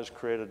God has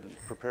created and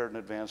prepared in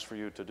advance for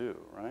you to do,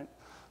 right?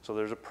 So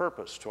there's a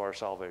purpose to our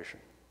salvation.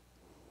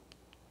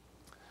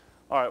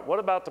 All right, what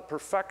about the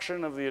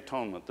perfection of the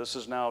atonement? This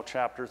is now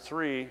chapter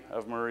 3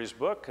 of Murray's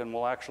book, and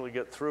we'll actually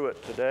get through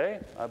it today,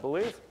 I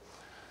believe.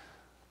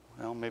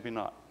 Well, maybe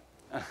not.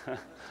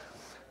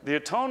 The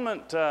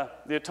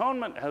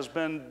atonement has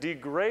been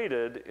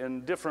degraded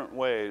in different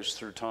ways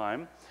through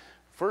time.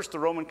 First, the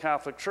Roman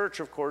Catholic Church,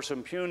 of course,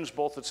 impugns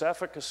both its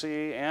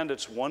efficacy and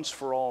its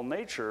once-for-all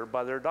nature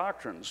by their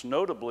doctrines,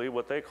 notably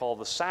what they call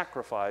the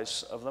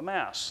sacrifice of the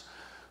Mass.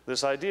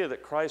 This idea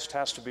that Christ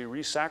has to be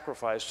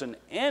re-sacrificed in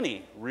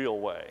any real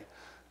way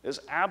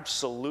is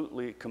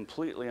absolutely,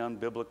 completely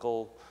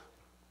unbiblical,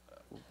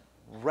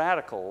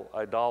 radical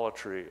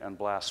idolatry and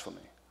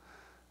blasphemy.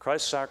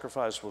 Christ's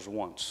sacrifice was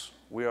once.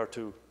 We are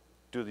to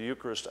do the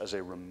Eucharist as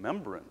a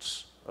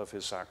remembrance of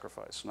his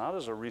sacrifice, not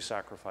as a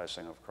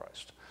re-sacrificing of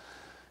Christ.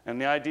 And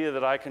the idea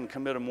that I can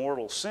commit a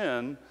mortal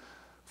sin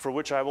for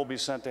which I will be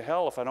sent to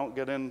hell if I don't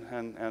get in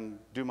and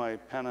do my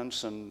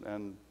penance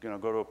and go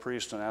to a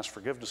priest and ask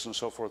forgiveness and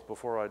so forth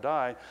before I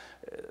die,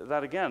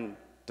 that again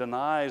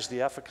denies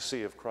the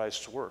efficacy of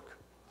Christ's work.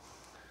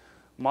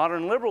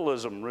 Modern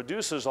liberalism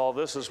reduces all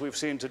this, as we've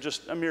seen, to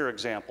just a mere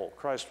example.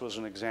 Christ was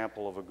an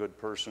example of a good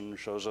person,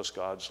 shows us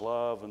God's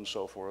love and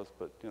so forth,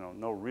 but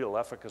no real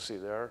efficacy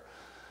there.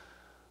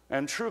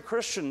 And true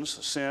Christians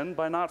sin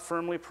by not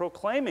firmly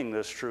proclaiming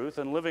this truth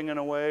and living in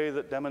a way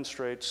that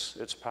demonstrates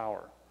its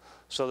power.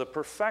 So the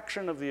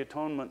perfection of the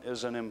atonement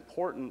is an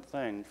important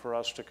thing for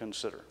us to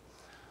consider.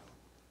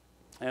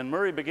 And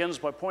Murray begins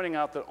by pointing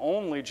out that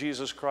only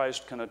Jesus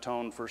Christ can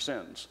atone for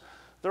sins.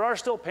 There are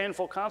still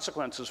painful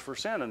consequences for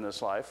sin in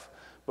this life,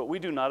 but we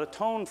do not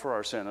atone for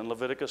our sin. In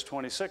Leviticus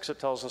 26, it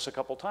tells us a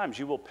couple times,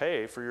 you will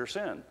pay for your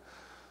sin.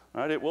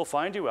 Right? It will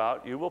find you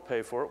out, you will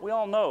pay for it. We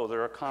all know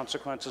there are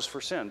consequences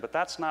for sin, but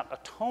that's not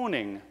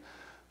atoning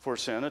for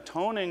sin.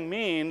 Atoning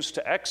means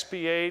to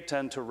expiate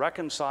and to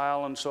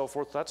reconcile and so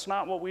forth. That's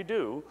not what we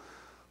do.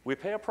 We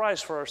pay a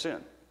price for our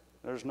sin.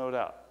 There's no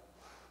doubt.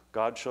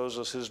 God shows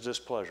us his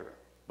displeasure,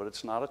 but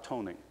it's not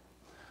atoning.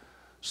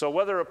 So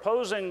whether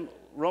opposing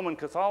Roman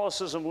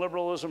Catholicism,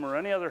 liberalism, or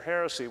any other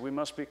heresy, we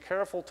must be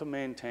careful to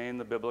maintain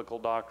the biblical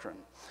doctrine.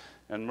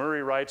 And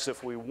Murray writes,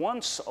 if we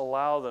once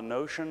allow the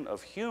notion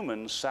of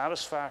human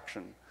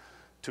satisfaction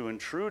to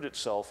intrude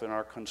itself in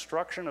our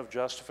construction of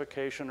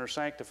justification or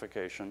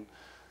sanctification,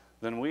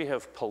 then we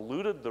have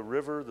polluted the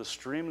river, the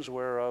streams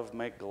whereof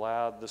make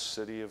glad the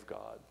city of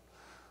God.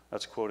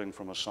 That's quoting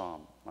from a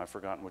psalm. I've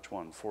forgotten which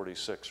one,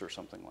 46 or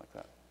something like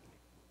that.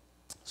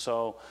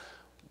 So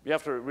you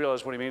have to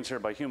realize what he means here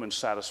by human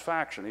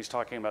satisfaction. He's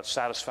talking about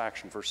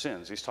satisfaction for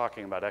sins. He's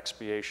talking about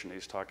expiation.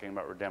 He's talking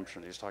about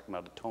redemption. He's talking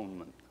about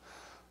atonement.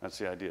 That's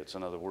the idea. It's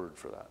another word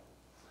for that.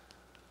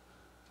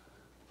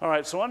 All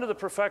right, so under the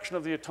perfection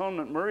of the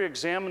atonement, Murray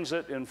examines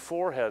it in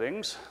 4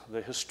 headings: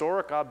 the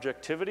historic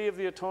objectivity of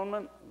the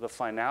atonement, the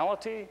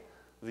finality,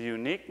 the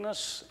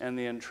uniqueness and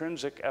the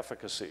intrinsic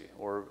efficacy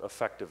or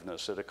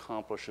effectiveness. It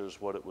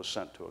accomplishes what it was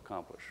sent to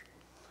accomplish.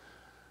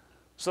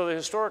 So the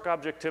historic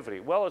objectivity.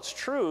 Well, it's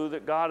true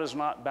that God is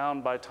not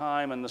bound by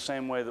time in the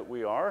same way that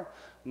we are.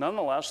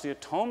 Nonetheless, the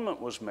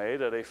atonement was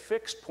made at a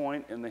fixed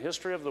point in the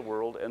history of the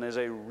world and is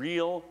a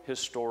real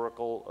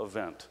historical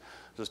event.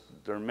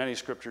 There are many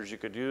scriptures you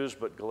could use,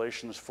 but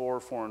Galatians 4,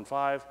 4, and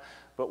 5.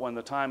 But when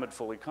the time had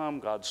fully come,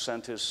 God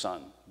sent his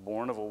Son,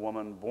 born of a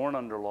woman, born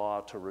under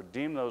law, to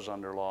redeem those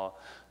under law,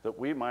 that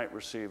we might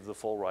receive the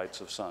full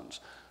rights of sons.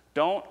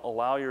 Don't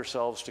allow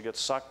yourselves to get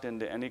sucked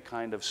into any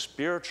kind of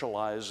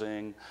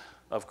spiritualizing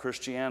of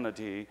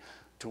Christianity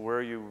to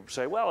where you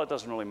say, well, it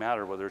doesn't really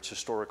matter whether it's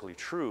historically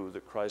true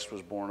that Christ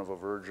was born of a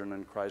virgin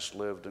and Christ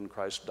lived and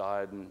Christ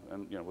died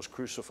and was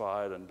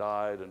crucified and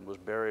died and was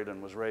buried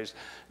and was raised.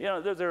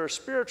 There are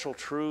spiritual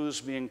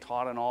truths being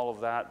taught in all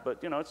of that, but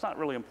it's not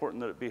really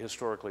important that it be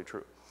historically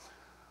true.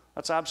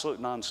 That's absolute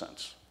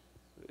nonsense.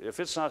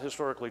 If it's not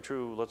historically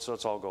true, let's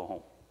all go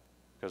home,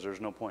 because there's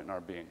no point in our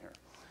being here.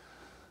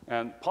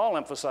 And Paul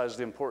emphasized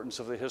the importance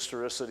of the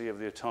historicity of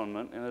the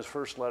atonement in his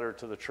first letter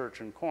to the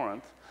church in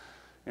Corinth.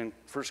 In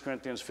 1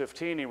 Corinthians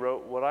 15, he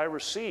wrote, "What I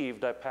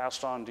received, I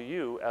passed on to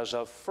you as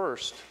of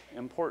first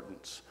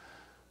importance."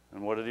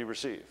 And what did he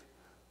receive?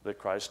 That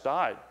Christ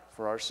died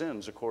for our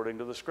sins according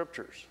to the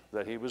Scriptures,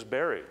 that he was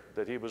buried,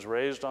 that he was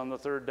raised on the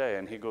third day,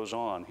 and he goes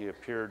on. He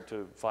appeared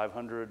to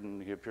 500,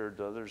 and he appeared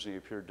to others, and he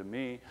appeared to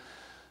me.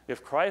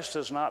 "If Christ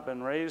has not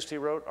been raised," he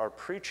wrote, "our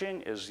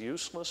preaching is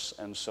useless,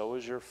 and so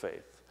is your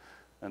faith."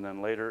 And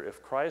then later,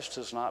 "If Christ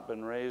has not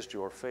been raised,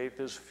 your faith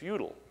is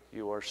futile.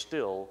 You are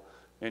still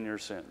in your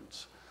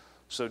sins."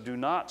 So do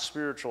not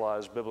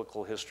spiritualize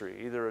biblical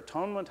history. Either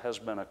atonement has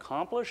been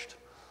accomplished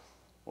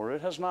or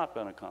it has not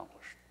been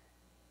accomplished.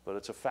 But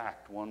it's a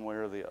fact one way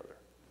or the other.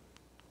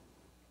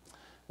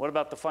 What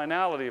about the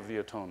finality of the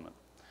atonement?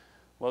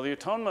 Well, the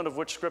atonement of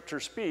which Scripture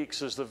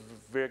speaks is the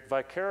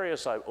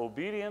vicarious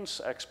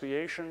obedience,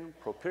 expiation,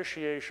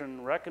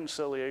 propitiation,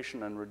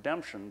 reconciliation, and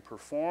redemption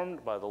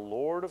performed by the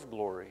Lord of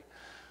glory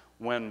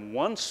when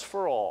once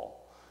for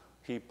all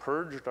he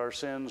purged our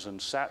sins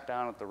and sat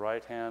down at the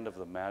right hand of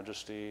the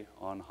Majesty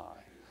on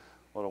high.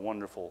 What a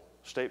wonderful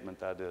statement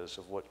that is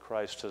of what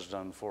Christ has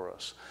done for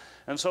us.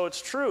 And so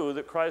it's true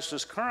that Christ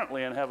is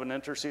currently in heaven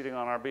interceding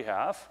on our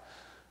behalf,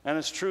 and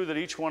it's true that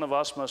each one of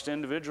us must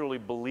individually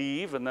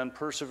believe and then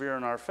persevere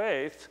in our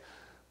faith,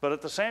 but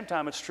at the same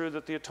time it's true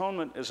that the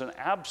atonement is an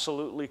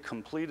absolutely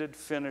completed,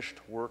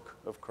 finished work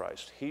of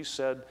Christ. He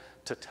said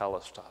to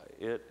Telestai,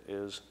 "It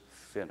is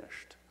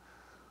finished."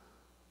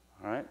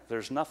 All right?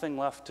 There's nothing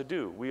left to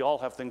do. We all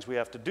have things we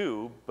have to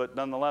do, but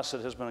nonetheless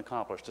it has been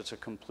accomplished. It's a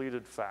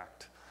completed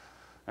fact.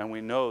 And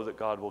we know that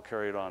God will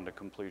carry it on to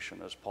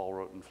completion, as Paul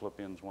wrote in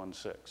Philippians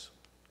 1:6.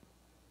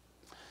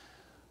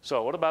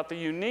 So what about the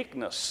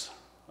uniqueness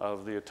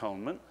of the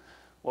atonement?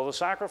 Well, the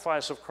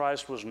sacrifice of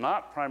Christ was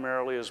not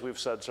primarily, as we've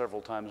said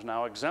several times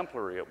now,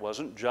 exemplary. It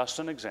wasn't just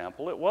an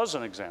example. It was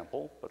an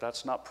example, but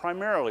that's not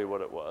primarily what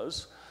it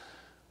was.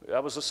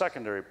 That was a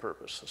secondary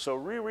purpose. So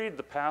reread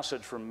the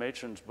passage from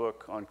Machen's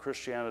book on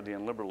Christianity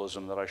and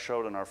liberalism that I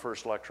showed in our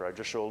first lecture. I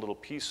just show a little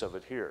piece of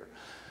it here.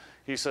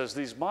 He says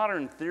these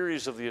modern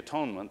theories of the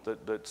atonement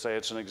that say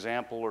it's an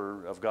example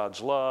or of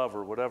God's love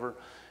or whatever,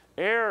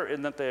 err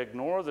in that they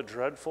ignore the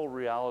dreadful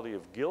reality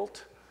of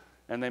guilt,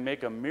 and they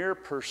make a mere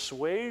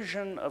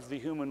persuasion of the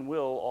human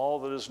will all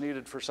that is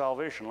needed for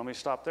salvation. Let me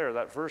stop there.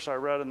 That verse I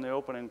read in the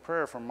opening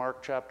prayer from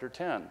Mark chapter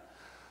 10.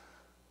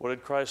 What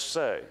did Christ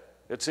say?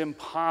 It's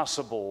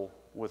impossible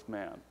with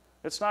man.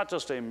 It's not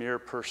just a mere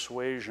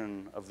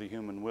persuasion of the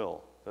human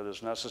will that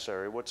is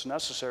necessary. What's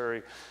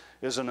necessary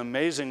is an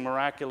amazing,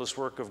 miraculous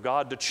work of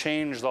God to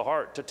change the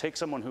heart, to take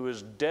someone who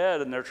is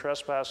dead in their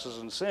trespasses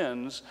and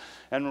sins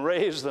and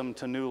raise them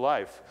to new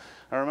life.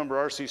 I remember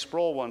R.C.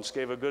 Sproul once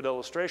gave a good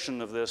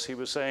illustration of this. He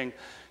was saying,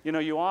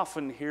 you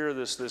often hear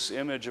this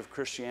image of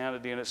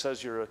Christianity, and it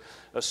says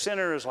a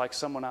sinner is like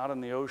someone out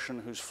in the ocean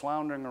who's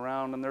floundering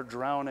around, and they're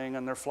drowning,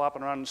 and they're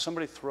flopping around, and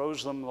somebody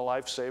throws them the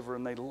lifesaver,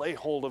 and they lay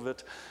hold of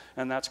it,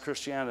 and that's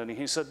Christianity.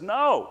 He said,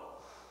 no,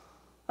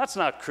 that's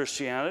not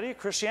Christianity.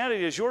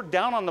 Christianity is you're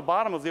down on the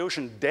bottom of the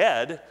ocean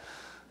dead.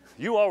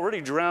 You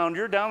already drowned.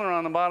 You're down there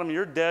on the bottom.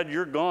 You're dead.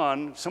 You're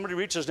gone. Somebody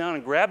reaches down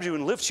and grabs you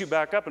and lifts you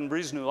back up and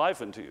breathes new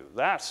life into you.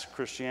 That's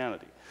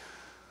Christianity.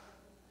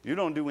 You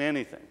don't do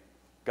anything.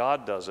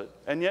 God does it.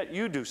 And yet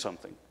you do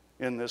something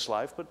in this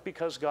life, but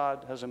because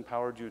God has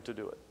empowered you to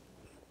do it.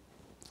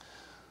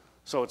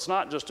 So it's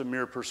not just a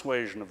mere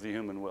persuasion of the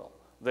human will.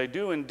 They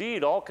do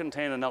indeed all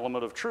contain an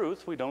element of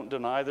truth. We don't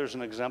deny there's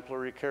an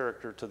exemplary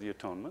character to the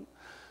atonement.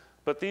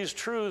 But these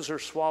truths are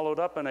swallowed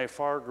up in a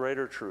far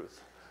greater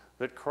truth,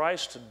 that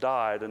Christ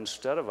died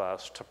instead of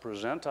us to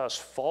present us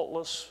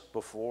faultless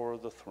before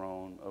the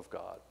throne of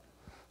God.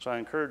 So I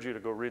encourage you to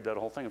go read that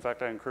whole thing. In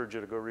fact, I encourage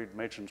you to go read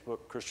Machen's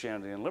book,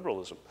 Christianity and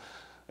Liberalism.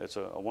 It's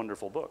a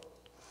wonderful book.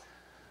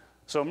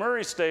 So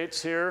Murray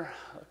states here,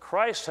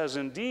 Christ has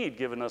indeed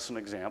given us an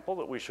example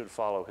that we should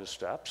follow his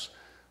steps,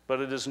 But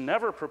it is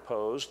never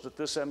proposed that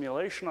this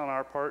emulation on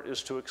our part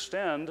is to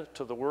extend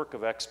to the work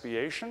of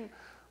expiation,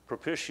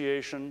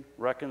 propitiation,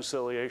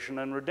 reconciliation,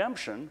 and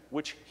redemption,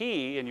 which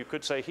he, and you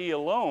could say he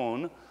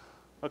alone,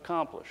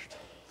 accomplished.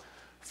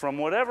 From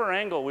whatever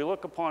angle we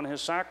look upon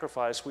his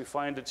sacrifice, we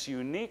find its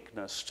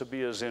uniqueness to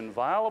be as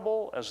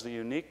inviolable as the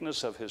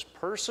uniqueness of his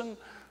person,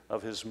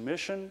 of his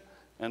mission,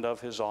 and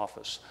of his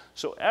office.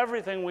 So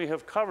everything we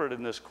have covered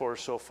in this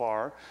course so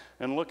far,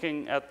 and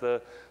looking at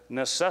the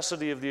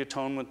necessity of the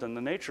atonement and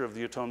the nature of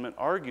the atonement,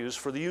 argues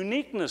for the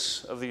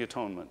uniqueness of the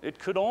atonement. It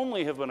could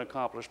only have been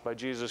accomplished by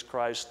Jesus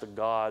Christ, the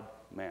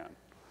God-man.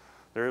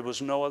 There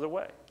was no other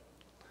way.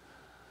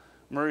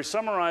 Murray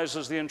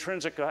summarizes the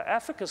intrinsic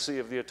efficacy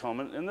of the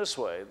atonement in this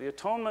way. The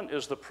atonement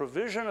is the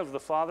provision of the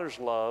Father's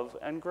love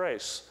and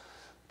grace,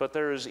 but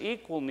there is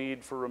equal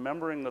need for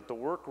remembering that the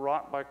work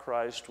wrought by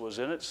Christ was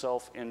in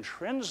itself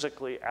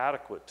intrinsically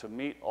adequate to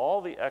meet all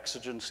the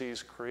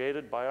exigencies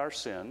created by our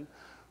sin.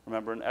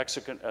 Remember,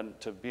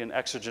 to be an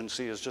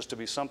exigency is just to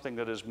be something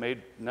that is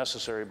made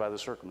necessary by the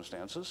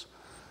circumstances.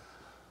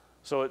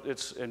 So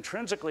it's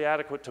intrinsically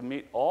adequate to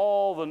meet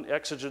all the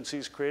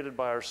exigencies created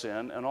by our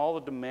sin and all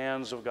the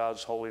demands of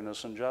God's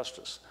holiness and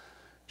justice.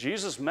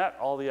 Jesus met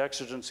all the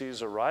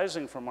exigencies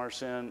arising from our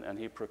sin, and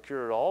he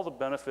procured all the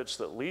benefits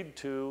that lead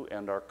to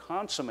and are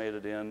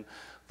consummated in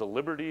the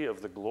liberty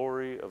of the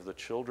glory of the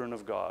children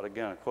of God.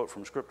 Again, a quote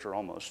from Scripture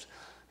almost.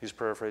 He's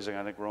paraphrasing,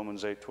 I think,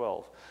 Romans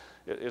 8:12.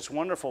 It's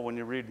wonderful when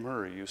you read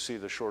Murray. You see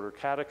the shorter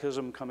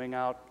catechism coming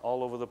out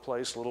all over the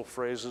place, little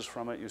phrases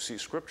from it. You see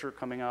Scripture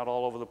coming out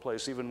all over the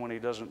place, even when he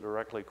doesn't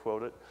directly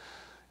quote it.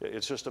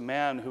 It's just a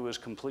man who is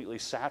completely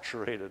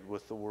saturated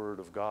with the Word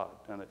of God,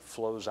 and it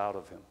flows out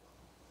of him.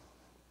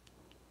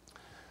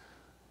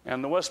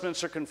 And the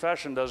Westminster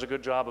Confession does a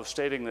good job of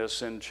stating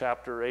this in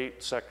chapter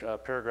 8,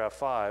 paragraph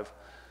 5.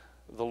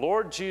 The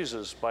Lord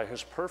Jesus, by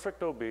his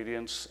perfect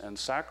obedience and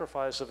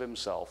sacrifice of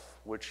himself,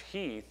 which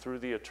he, through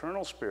the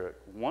eternal Spirit,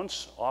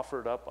 once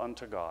offered up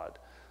unto God,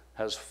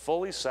 has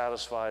fully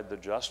satisfied the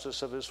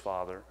justice of his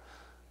Father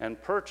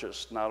and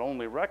purchased not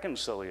only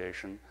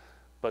reconciliation,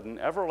 but an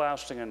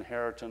everlasting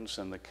inheritance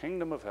in the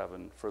kingdom of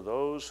heaven for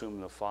those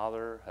whom the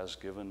Father has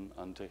given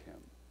unto him.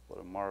 What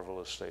a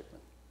marvelous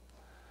statement.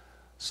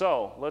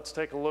 So let's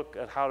take a look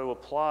at how to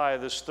apply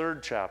this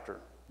third chapter.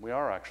 We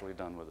are actually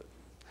done with it.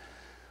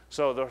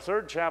 So the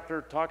third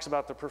chapter talks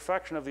about the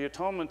perfection of the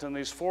atonement in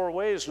these 4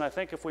 ways, and I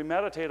think if we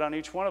meditate on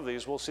each one of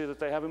these, we'll see that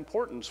they have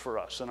importance for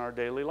us in our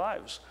daily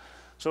lives.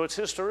 So it's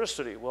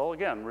historicity. Well,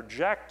 again,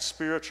 reject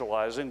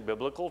spiritualizing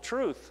biblical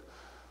truth.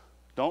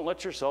 Don't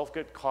let yourself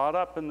get caught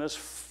up in this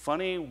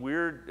funny,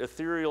 weird,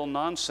 ethereal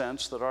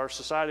nonsense that our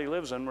society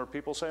lives in, where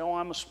people say, oh,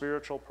 I'm a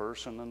spiritual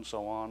person, and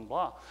so on,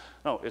 blah.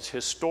 No, it's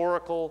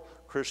historical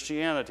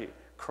Christianity.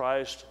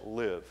 Christ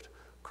lived.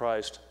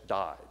 Christ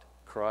died.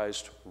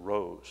 Christ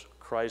rose.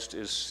 Christ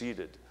is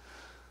seated.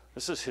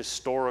 This is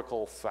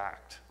historical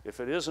fact.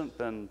 If it isn't,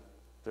 then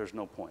there's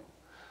no point.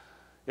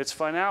 It's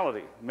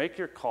finality. Make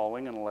your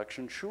calling and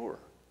election sure.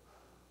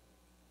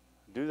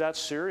 Do that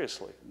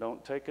seriously.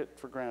 Don't take it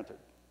for granted.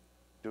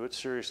 Do it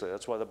seriously.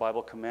 That's why the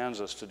Bible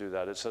commands us to do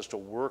that. It says to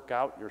work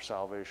out your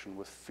salvation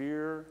with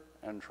fear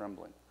and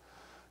trembling.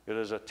 It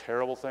is a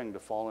terrible thing to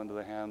fall into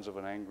the hands of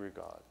an angry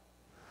God.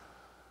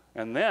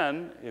 And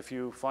then, if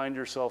you find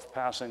yourself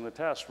passing the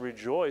test,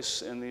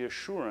 rejoice in the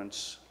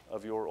assurance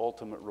of your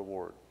ultimate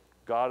reward.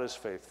 God is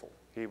faithful.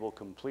 He will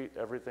complete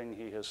everything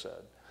he has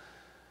said.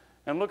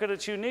 And look at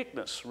its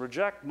uniqueness.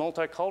 Reject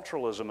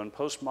multiculturalism and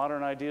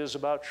postmodern ideas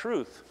about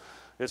truth.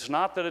 It's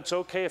not that it's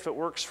okay if it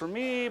works for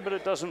me, but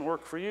it doesn't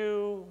work for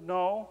you.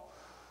 No,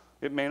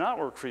 it may not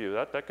work for you.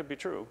 That could be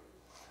true.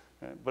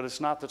 But it's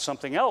not that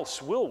something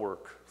else will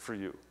work for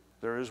you.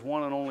 There is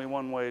one and only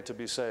one way to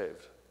be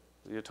saved.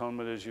 The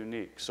atonement is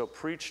unique. So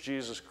preach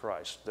Jesus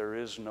Christ. There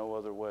is no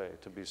other way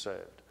to be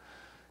saved.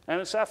 And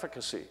its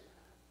efficacy.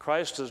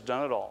 Christ has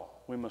done it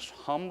all. We must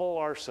humble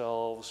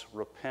ourselves,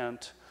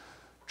 repent,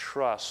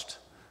 trust,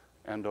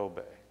 and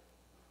obey.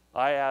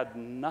 I add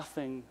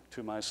nothing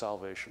to my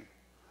salvation.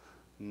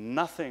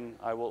 Nothing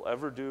I will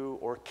ever do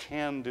or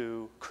can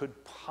do could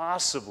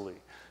possibly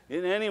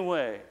in any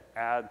way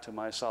add to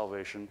my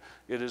salvation.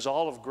 It is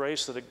all of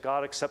grace that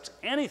God accepts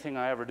anything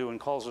I ever do and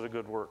calls it a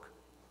good work.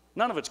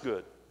 None of it's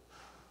good,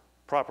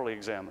 properly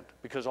examined,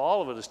 because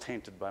all of it is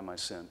tainted by my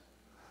sin.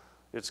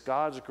 It's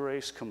God's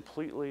grace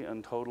completely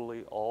and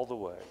totally all the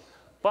way.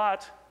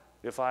 But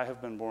if I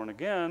have been born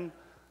again,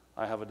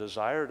 I have a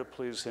desire to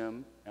please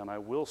him, and I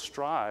will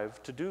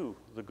strive to do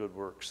the good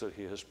works that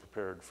he has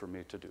prepared for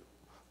me to do.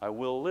 I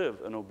will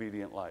live an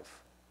obedient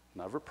life.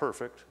 Never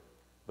perfect,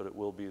 but it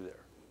will be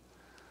there.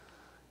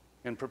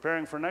 In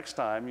preparing for next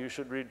time, you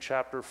should read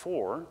chapter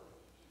 4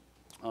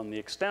 on the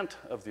extent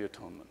of the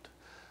atonement,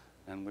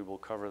 and we will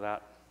cover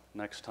that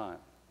next time.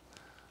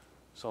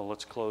 So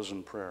let's close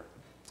in prayer.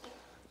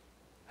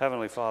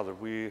 Heavenly Father,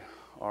 we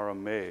are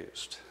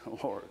amazed,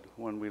 Lord,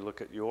 when we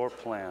look at your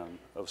plan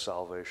of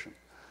salvation,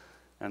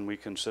 and we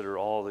consider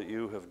all that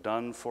you have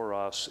done for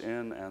us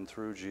in and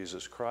through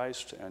Jesus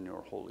Christ and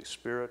your Holy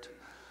Spirit.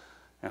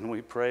 And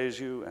we praise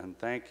you and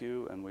thank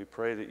you, and we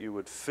pray that you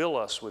would fill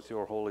us with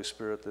your Holy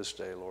Spirit this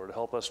day, Lord.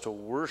 Help us to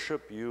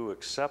worship you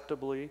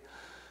acceptably,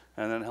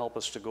 and then help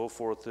us to go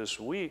forth this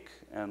week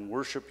and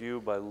worship you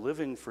by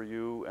living for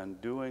you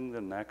and doing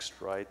the next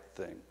right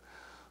thing.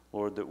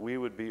 Lord, that we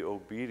would be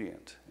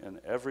obedient in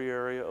every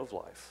area of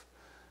life.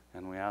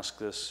 And we ask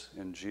this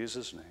in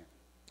Jesus' name.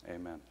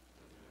 Amen.